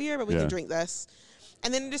much about beer, but we can drink this.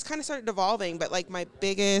 And then it just kind of started evolving. But like my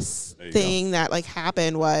biggest thing that like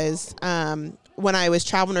happened was when I was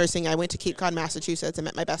travel nursing, I went to Cape Cod, Massachusetts, and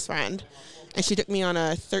met my best friend. And she took me on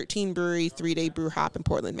a 13 brewery, 3-day brew hop in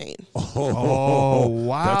Portland, Maine. Oh,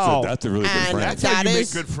 wow. That's a really good friend. That's how you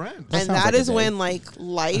make good friends. And that is when like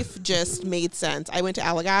life just made sense. I went to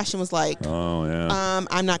Allagash and was like, oh, yeah.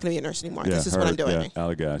 I'm not going to be a nurse anymore. This is what I'm doing. Yeah,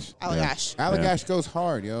 Allagash. Allagash. Yeah. Allagash goes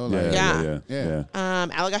hard, yo. Like, Yeah.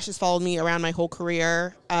 Allagash has followed me around my whole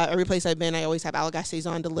career. Every place I've been, I always have Allagash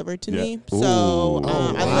Saison delivered to me. So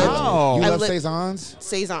you love Saisons?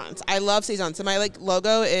 Saisons. I love Saisons. So my like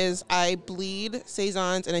logo is I bleed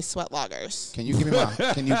Saisons and I sweat lagers. Can you give me my?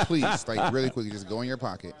 Can you please, like, really quickly, just go in your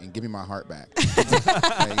pocket and give me my heart back?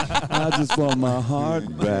 Like, I just want my heart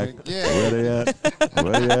back. Yeah.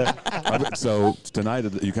 Where they at? So tonight,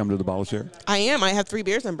 you come to the bottle share? I am. I have 3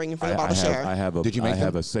 beers I'm bringing for the bottle share. I have a. Did you make I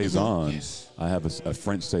have them? a saison. Yes. I have a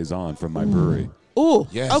French saison from my brewery. Ooh.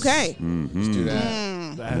 Yes. Okay. Let's do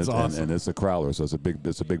that. That's awesome. And it's a crowler, so it's a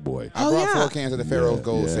big boy. I brought 4 cans of the Pharaoh's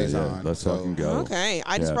Gold Saison. Let's fucking go. Okay.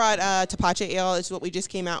 I just brought Tapache Ale. It's what we just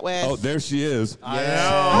came out with. Oh, there she is.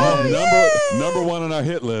 Number one on our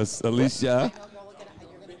hit list, Alicia.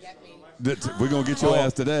 We're gonna get your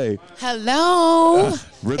ass today. Hello.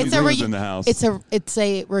 Ridley Brewer's in the house. It's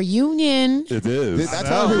a reunion. It is. I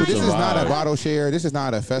tell you, this is not a bottle share. This is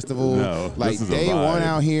not a festival. No, like this is a day vibe. one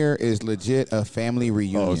out here is legit a family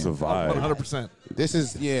reunion. Oh, it's a vibe. 100%. This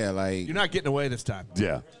is like You're not getting away this time.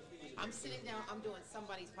 Yeah. I'm sitting down. I'm doing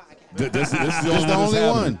somebody's podcast. This is It's the only that's one.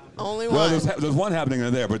 happening. Only Well, one. there's one happening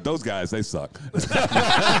in there, but those guys, they suck. To the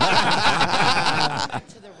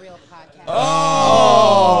real podcast.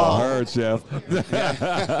 Oh, heard, Chef.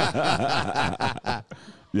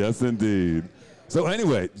 Yes, indeed. So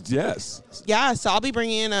anyway, yes. Yeah, so I'll be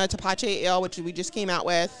bringing in a Tapache Ale, which we just came out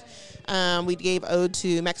with. We gave ode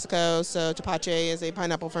to Mexico, so Tapache is a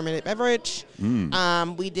pineapple fermented beverage.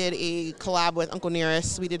 We did a collab with Uncle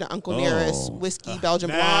Nearest. We did an Uncle Nearest whiskey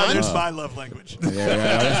Belgian blonde. There's my love language.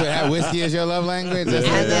 Whiskey is your love language. And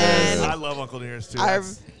then I love Uncle Nearest too.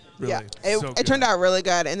 Really, it turned out really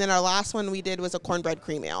good. And then our last one we did was a cornbread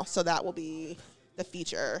cream ale, so that will be the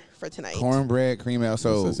feature for tonight. Cornbread cream ale.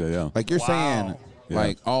 So, like you're saying,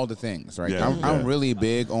 like all the things, right? Yeah, I'm really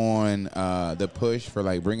big on the push for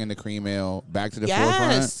like bringing the cream ale back to the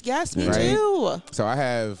forefront. Yes, me right? too. So I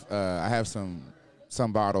have some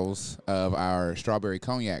bottles of our strawberry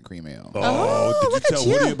cognac cream ale. Oh, did you look at tell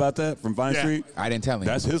you. Woody about that from Vine Street? I didn't tell him.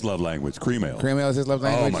 That's his love language, cream ale. Cream ale is his love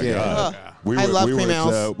language. Oh my yeah. God. I love cream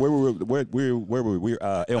ales. Where were we?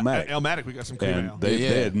 Elmatic. Elmatic, we got some cream ale. They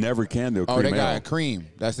had never canned their cream ale. Oh, they got cream.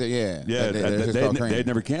 That's it. Yeah. Yeah, they had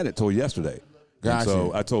never canned it till yesterday. Gotcha.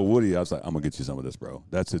 So I told Woody, I was like, I'm gonna get you some of this, bro.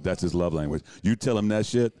 That's his love language. You tell him that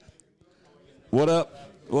shit. What up?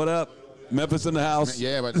 What up? Memphis in the house.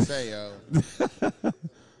 Yeah, about to say, yo.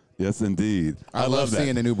 Yes, indeed. I love that.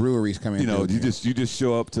 seeing the new breweries come in. You know, through. you just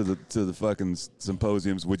show up to the fucking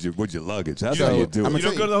symposiums with your luggage. That's So, how you do I'm it. You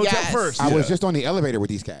don't go to the hotel first. I was just on the elevator with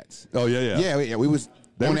these cats. Oh yeah. Yeah, we was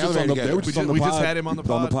They on were the just elevator on the, together. they were just on the we pod, just had him on the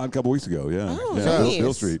pod. a couple weeks ago. Yeah. Oh, yeah. nice.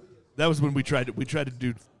 Bill Street. That was when we tried to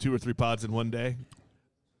do 2 or 3 pods in one day,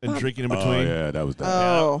 and drinking in between. Oh yeah, that was dope.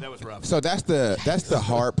 Oh. That was rough. So that's the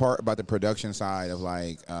hard part about the production side of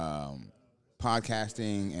like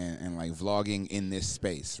podcasting and like vlogging in this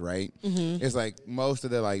space, right? Mm-hmm. It's like most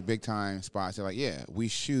of the like big time spots are like, yeah, we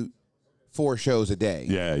shoot 4 shows a day.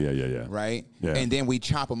 Yeah. Right? Yeah. And then we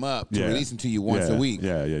chop them up to Yeah. release them to you once Yeah. a week.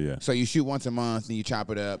 Yeah. So you shoot once a month and you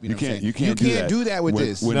chop it up. You can't do that with when,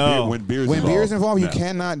 this. When, No. when beer's when involved. beer's involved, no. you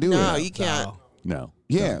cannot do No, it. you can't. No.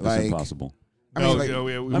 Yeah, No, like- it's impossible. I mean, like,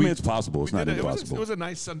 I mean, it's possible. It's We not did it. impossible. It was a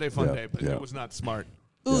nice Sunday fun Yeah, day, but yeah. it was not smart.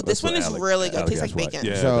 Ooh, Yeah, this that's one what is Alec- really good. Tastes like Alec bacon.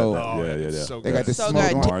 Yeah, So- yeah. So They good. got this So smoked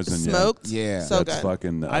good. Mars Mars and Smoked. Yeah. So That's good.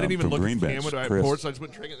 fucking. I didn't even from look Green at the Bench, camera. I Chris. poured, so I just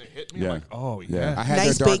went drinking. It hit me. Yeah. Like, oh I yeah. had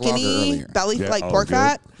Nice their dark lager bacony, earlier. belly Yeah, like oh, pork good.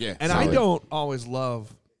 fat. Yeah. And solid. I don't always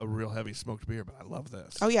love a real heavy smoked beer, but I love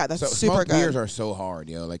this. Oh yeah, that's So super smoked good. beers are so hard,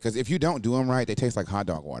 yo. Like, because if you don't do them right, they taste like hot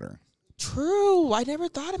dog water. True. I never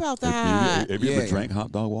thought about that. Have you Yeah. ever drank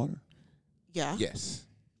hot dog water? Yeah. Yes.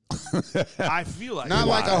 I feel like Not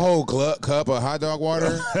like a whole cup of hot dog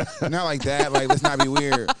water. Not like that. Like, let's not be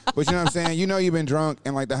weird. But you know what I'm saying? You know you've been drunk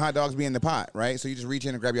and like the hot dogs be in the pot, right? So you just reach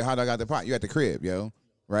in and grab your hot dog out the pot. You at the crib, yo.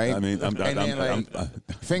 Right? I mean,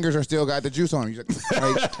 fingers are still got the juice on them. You know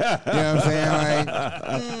what I'm saying?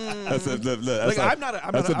 Like, I'm not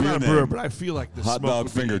a brewer, but I feel like the hot smoke dog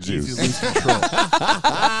would finger be easy juice. to lose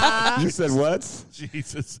control. You said what?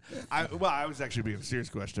 Jesus. I was actually being a serious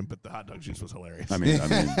question, but the hot dog juice was hilarious. I mean,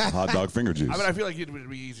 hot dog finger juice. I feel like it would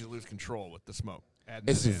be easy to lose control with the smoke.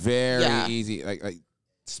 It's very easy. Like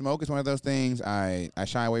smoke is one of those things I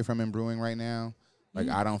shy away from in brewing right now. Like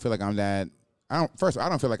I don't feel like I'm that. I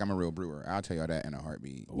don't feel like I'm a real brewer. I'll tell y'all that in a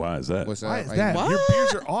heartbeat. Why is that? What's Why up? is that? What? Your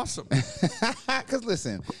beers are awesome. Because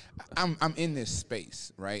listen, I'm in this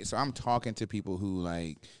space, right? So I'm talking to people who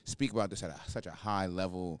like speak about this at such a high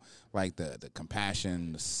level, like the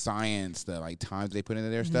compassion, the science, the like times they put into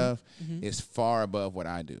their stuff is far above what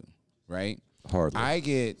I do, right? Hardly.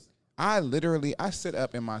 I sit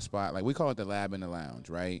up in my spot, like we call it the lab in the lounge,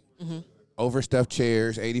 right? Overstuffed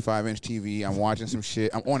chairs, 85-inch TV. I'm watching some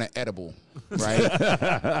shit. I'm on an edible, right?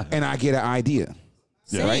 And I get an idea.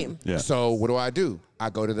 Same. Right? Yeah. So what do? I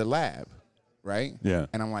go to the lab, right? Yeah.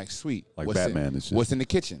 And I'm like, sweet. Like what's Batman in, and shit. What's in the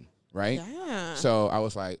kitchen, right? Yeah. So I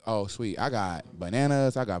was like, oh, sweet. I got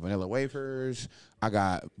bananas. I got vanilla wafers. I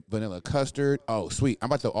got vanilla custard. Oh, sweet. I'm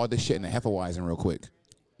about to throw all this shit in the Hefeweizen real quick.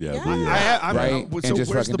 Yeah. Right? So And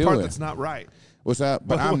just where's the fucking part do it. that's not right? What's up?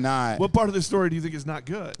 But I'm not. What part of the story do you think is not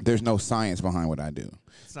good? There's no science behind what I do.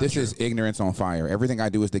 not This true. is ignorance on fire. Everything I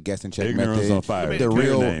do is the guess and check Ignorance method. on fire. The Give me a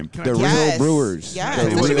real, name. the real brewers. Yes. The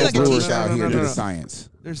There should be real like a brewers t-shirt. out here do No. the science.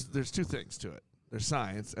 There's two things to it. There's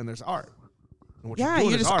science and there's art. And what Yeah, you're doing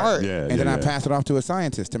you is just art. art. Yeah. And then I pass it off to a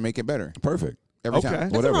scientist to make it better. Perfect. Every Okay. time.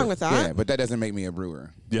 Nothing Whatever. wrong with that. Yeah, but that doesn't make me a brewer.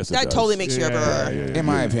 Yes, it That does. totally makes you a brewer. Yeah, In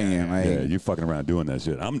my opinion. Like, yeah, you fucking around doing that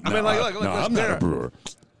shit. I'm not there- a brewer.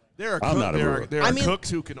 There are I'm not a brewer. there are cooks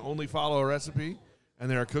who can only follow a recipe,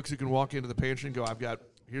 and there are cooks who can walk into the pantry and go,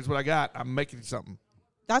 here's what I got. I'm making something.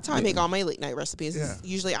 That's how I make all my late night recipes. Yeah.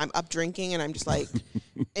 Usually I'm up drinking and I'm just like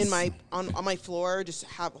on my floor, just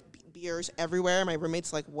have beers everywhere. My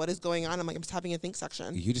roommate's like, "What is going on?" I'm like, "I'm just having a think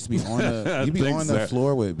section." you just be on the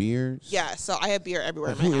floor with beers. Yeah, so I have beer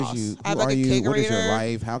everywhere Like, in my who house. is you? I have Who like are a you? What is your kegerator.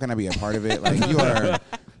 life? How can I be a part of it? Like you are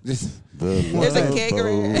just. There's a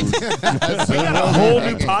kegerator. We got a whole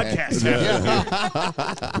new podcast.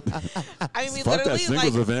 I mean, Fuck that literally, singles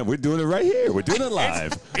like, event. We're doing it right here. We're doing it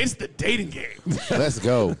live. It's the dating game. Let's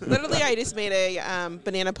go. literally, I just made a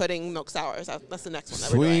banana pudding milk sour. So that's the next one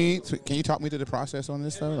that we're doing. Sweet. Can you talk me through the process on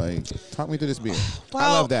this though? Like, talk me through this beer. I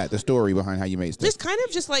Well, love that. The story behind how you made stuff. Just kind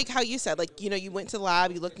of just like how you said, like, you know, you went to the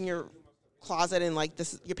lab, you looked in your closet and like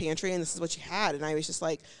this is your pantry and this is what you had. And I was just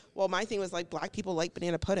like, well, my thing was like black people like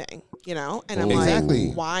banana pudding, you know? And I'm Exactly.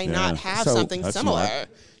 like, why Yeah. not have So, something that's similar? smart.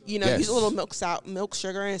 You know, Yes. use a little milk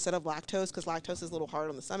sugar instead of lactose because lactose is a little hard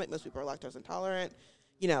on the stomach. Most people are lactose intolerant.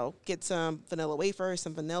 You know, get some vanilla wafers,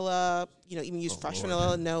 some vanilla, you know, even use fresh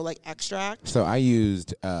vanilla, no like extract. So I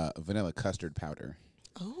used vanilla custard powder.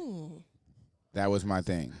 Oh. That was my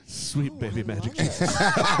thing. Sweet baby magic.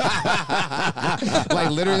 like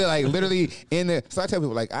literally in the. So I tell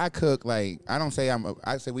people like I cook like I don't say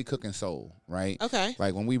I say we cook in soul, right? Okay.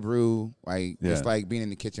 Like when we brew, like Yeah. it's like being in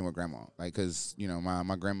the kitchen with grandma, like because you know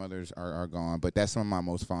my grandmothers are gone, but that's some of my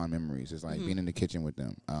most fond memories is like being in the kitchen with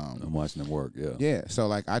them. I'm watching them work. Yeah. Yeah, so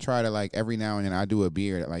like I try to like every now and then I do a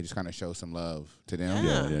beer that like just kind of show some love to them.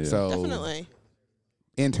 Yeah, So definitely.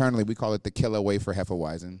 internally we call it the Killer Wafer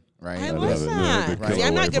Hefeweizen, right? I love love it. that. Yeah, the See, killer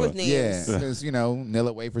I'm not good wafer. with names. Yeah, because you know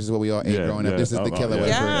Nilla wafers is what we all ate growing up. This is the Killer yeah. Wafer.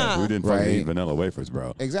 Yeah. We didn't fucking Right. eat vanilla wafers,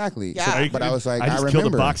 bro. Exactly. Yeah. So, but I was like, I just killed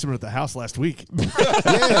remember. a boxman at the house last week. Yeah.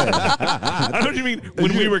 I know what you mean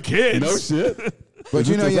when we were kids. No shit. But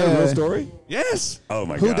you know, is that a real yeah. story? Yes. Oh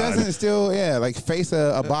my Who god. doesn't still, like face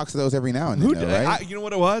a box of those every now and then, though, right? You know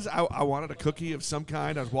what it was? I wanted a cookie of some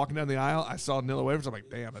kind. I was walking down the aisle. I saw Nilla wafers. I'm like,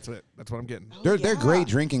 damn, that's it. That's what I'm getting. they're yeah. great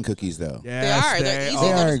drinking cookies, though. Yes, are. They're easy. They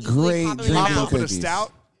They're are just easily great pop in your Pop drinking mouth. open a cookies.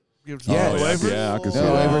 stout. Give some Yes. Nilla wafers. Yeah, I can see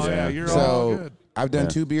Nilla that. wafers. Yeah, you're all So good. I've done Yeah.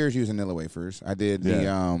 2 beers using Nilla wafers. I did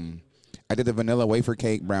Yeah. I did the vanilla wafer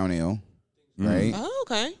cake brown ale, right? Oh,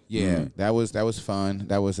 okay. Yeah, that was fun.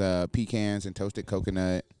 That was pecans and toasted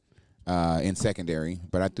coconut in secondary,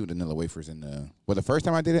 but I threw the Nilla wafers in the. Well, the first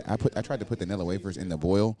time I did it, I tried to put the Nilla wafers in the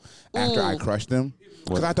boil after I crushed them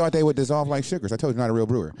because I thought they would dissolve like sugars. I told you, not a real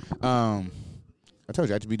brewer. I told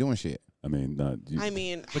you I just be doing shit. I mean, But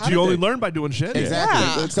you only learn by doing shit. Exactly.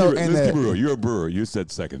 Yeah. Let's So keep it- and let's keep it real. You're a brewer. You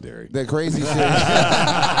said secondary. the crazy shit.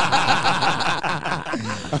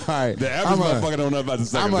 right. The average motherfucker don't know about the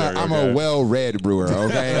secondary. I'm a well-read brewer, okay? Like, you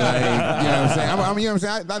know what I'm saying? You know what I'm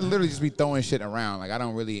saying? I literally just be throwing shit around. Like, I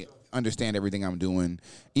don't really understand everything I'm doing,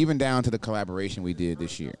 even down to the collaboration we did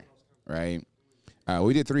this year, right?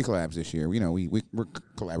 We did 3 collabs this year. You know, we're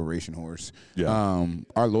collaboration whores. Yeah.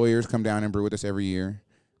 Our lawyers come down and brew with us every year.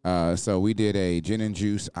 So we did a gin and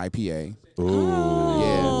juice IPA. Ooh.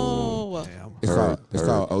 Yeah. Damn. It's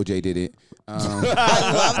called OJ Did It. I love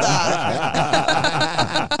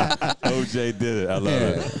that. OJ did it. I love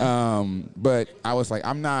it. But I was like,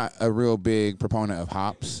 I'm not a real big proponent of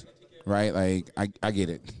hops, right? Like, I get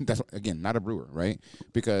it. That's, again, not a brewer, right?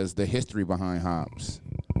 Because the history behind hops,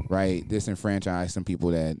 right, disenfranchised some people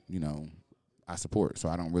that, you know, I support. So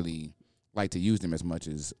I don't really like to use them as much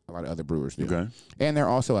as a lot of other brewers do. Okay. And they're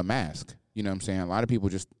also a mask. You know what I'm saying? A lot of people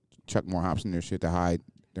just chuck more hops in their shit to hide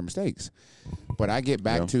their mistakes. But I get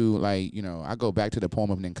back to, like, you know, I go back to the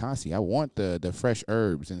poem of Ninkasi. I want the fresh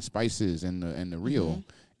herbs and spices and the real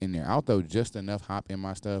in there. I'll throw just enough hop in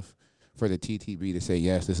my stuff for the TTB to say,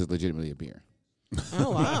 yes, this is legitimately a beer.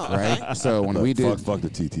 Oh, wow. Right? Okay. So when we did... Fuck the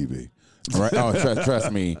TTB. Right? Oh,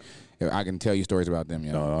 trust me. I can tell you stories about them.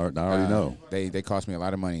 You know? No, I already know. They cost me a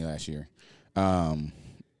lot of money last year.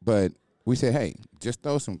 But we said, hey, just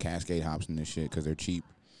throw some Cascade hops in this shit because they're cheap.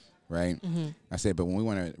 Right? I said, but when we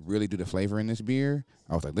want to really do the flavor in this beer,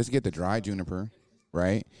 I was like, let's get the dry juniper,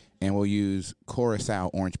 right? And we'll use Curacao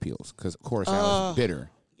orange peels because Curacao is bitter,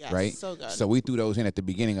 yes, right? so good. So we threw those in at the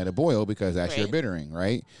beginning of the boil because that's your bittering,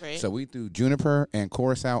 right? So we threw juniper and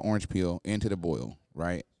Curacao orange peel into the boil,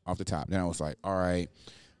 right, off the top. Then I was like, all right,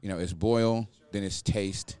 you know, it's boil, then it's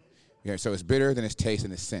taste. Yeah, so it's bitter, then it's taste,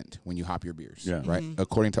 and it's scent when you hop your beers, right?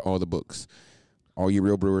 According to all the books. All you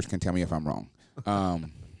real brewers can tell me if I'm wrong.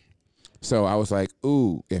 So I was like,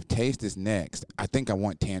 ooh, if taste is next, I think I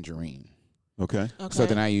want tangerine. Okay. So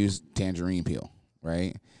then I use tangerine peel,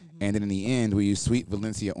 right? And then in the end, we use sweet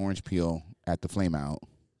Valencia orange peel at the flame out.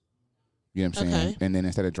 You know what I'm saying? And then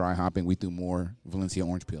instead of dry hopping, we threw more Valencia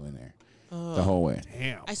orange peel in there the whole way.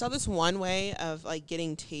 Damn. I saw this one way of, like,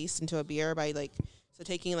 getting taste into a beer by, like, so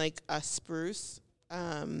taking, like, a spruce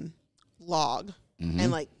log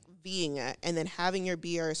and, like, V-ing it and then having your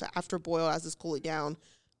beer, so after boil as it's cooling down,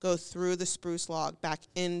 go through the spruce log back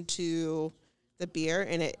into the beer,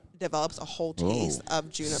 and it develops a whole taste of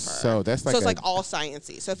juniper. So that's like it's like all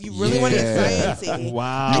sciencey. So if you really want to get sciencey, and you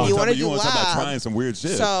want to do lab, trying some weird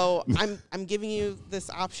shit. So I'm giving you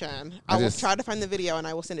this option. I will try to find the video and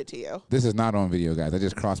I will send it to you. This is not on video, guys. I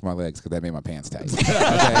just crossed my legs because that made my pants tight.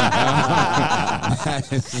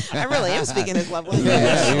 I really am speaking his love language.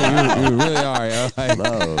 Yeah, you really are. Yo. Like,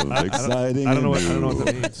 love, exciting. I don't know what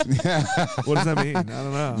that means. What does that mean? I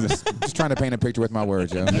don't know. Just trying to paint a picture with my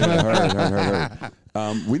words, yo. Heard.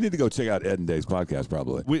 We need to go check out Ed and Dave's podcast,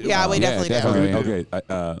 probably. We definitely do. Okay.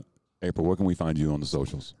 April, where can we find you on the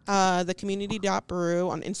socials? The community.brew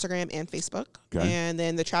on Instagram and Facebook. Okay. And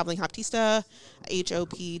then the Traveling Hoptista,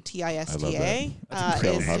 HOPTISTA.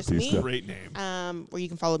 Is just me. Great name. Where you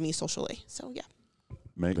can follow me socially. So, yeah.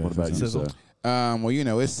 Mate, what about you, sir? Well, you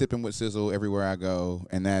know, it's Sipping with Sizzle everywhere I go,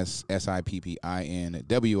 and that's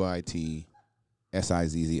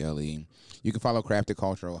SIPPINWITSIZZLE. You can follow Crafted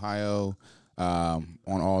Culture Ohio on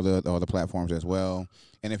all the platforms as well.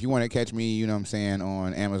 And if you want to catch me, you know what I'm saying,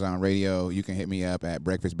 on Amazon Radio, you can hit me up at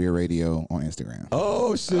Breakfast Beer Radio on Instagram.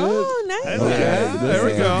 Oh, shit. Oh, nice. Okay. There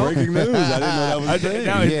we go. Breaking news. I didn't know that was a thing.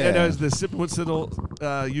 Now, is the Sipping with Sizzle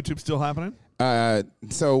YouTube still happening?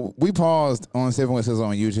 So we paused on Sipping with Sizzle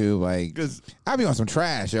on YouTube. Like, I be on some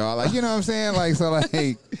trash, y'all. Like, you know what I'm saying? Like, so,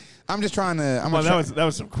 like, I'm just trying to. That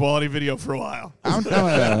was some quality video for a while.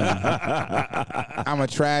 I'm a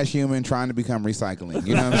trash human trying to become recycling.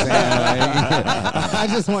 You know what I'm saying? Like, I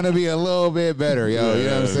just want to be a little bit better, yo. You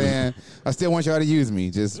know what I'm saying? I still want y'all to use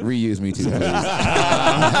me. Just reuse me too, please.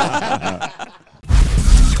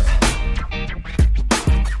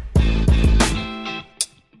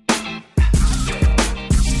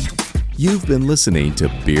 You've been listening to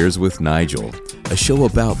Beers with Nigel, a show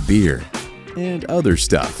about beer and other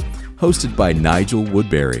stuff, hosted by Nigel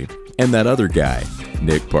Woodbury and that other guy,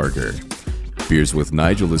 Nick Parker. Beers with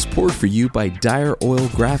Nigel is poured for you by Dyer Oil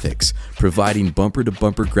Graphics, providing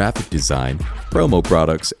bumper-to-bumper graphic design, promo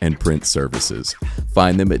products, and print services.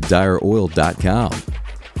 Find them at dyeroil.com.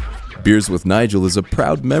 Beers with Nigel is a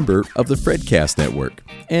proud member of the Fredcast Network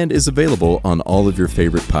and is available on all of your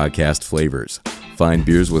favorite podcast flavors. Find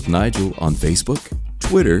Beers with Nigel on Facebook,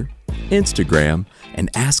 Twitter, Instagram, and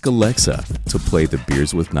ask Alexa to play the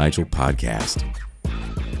Beers with Nigel podcast.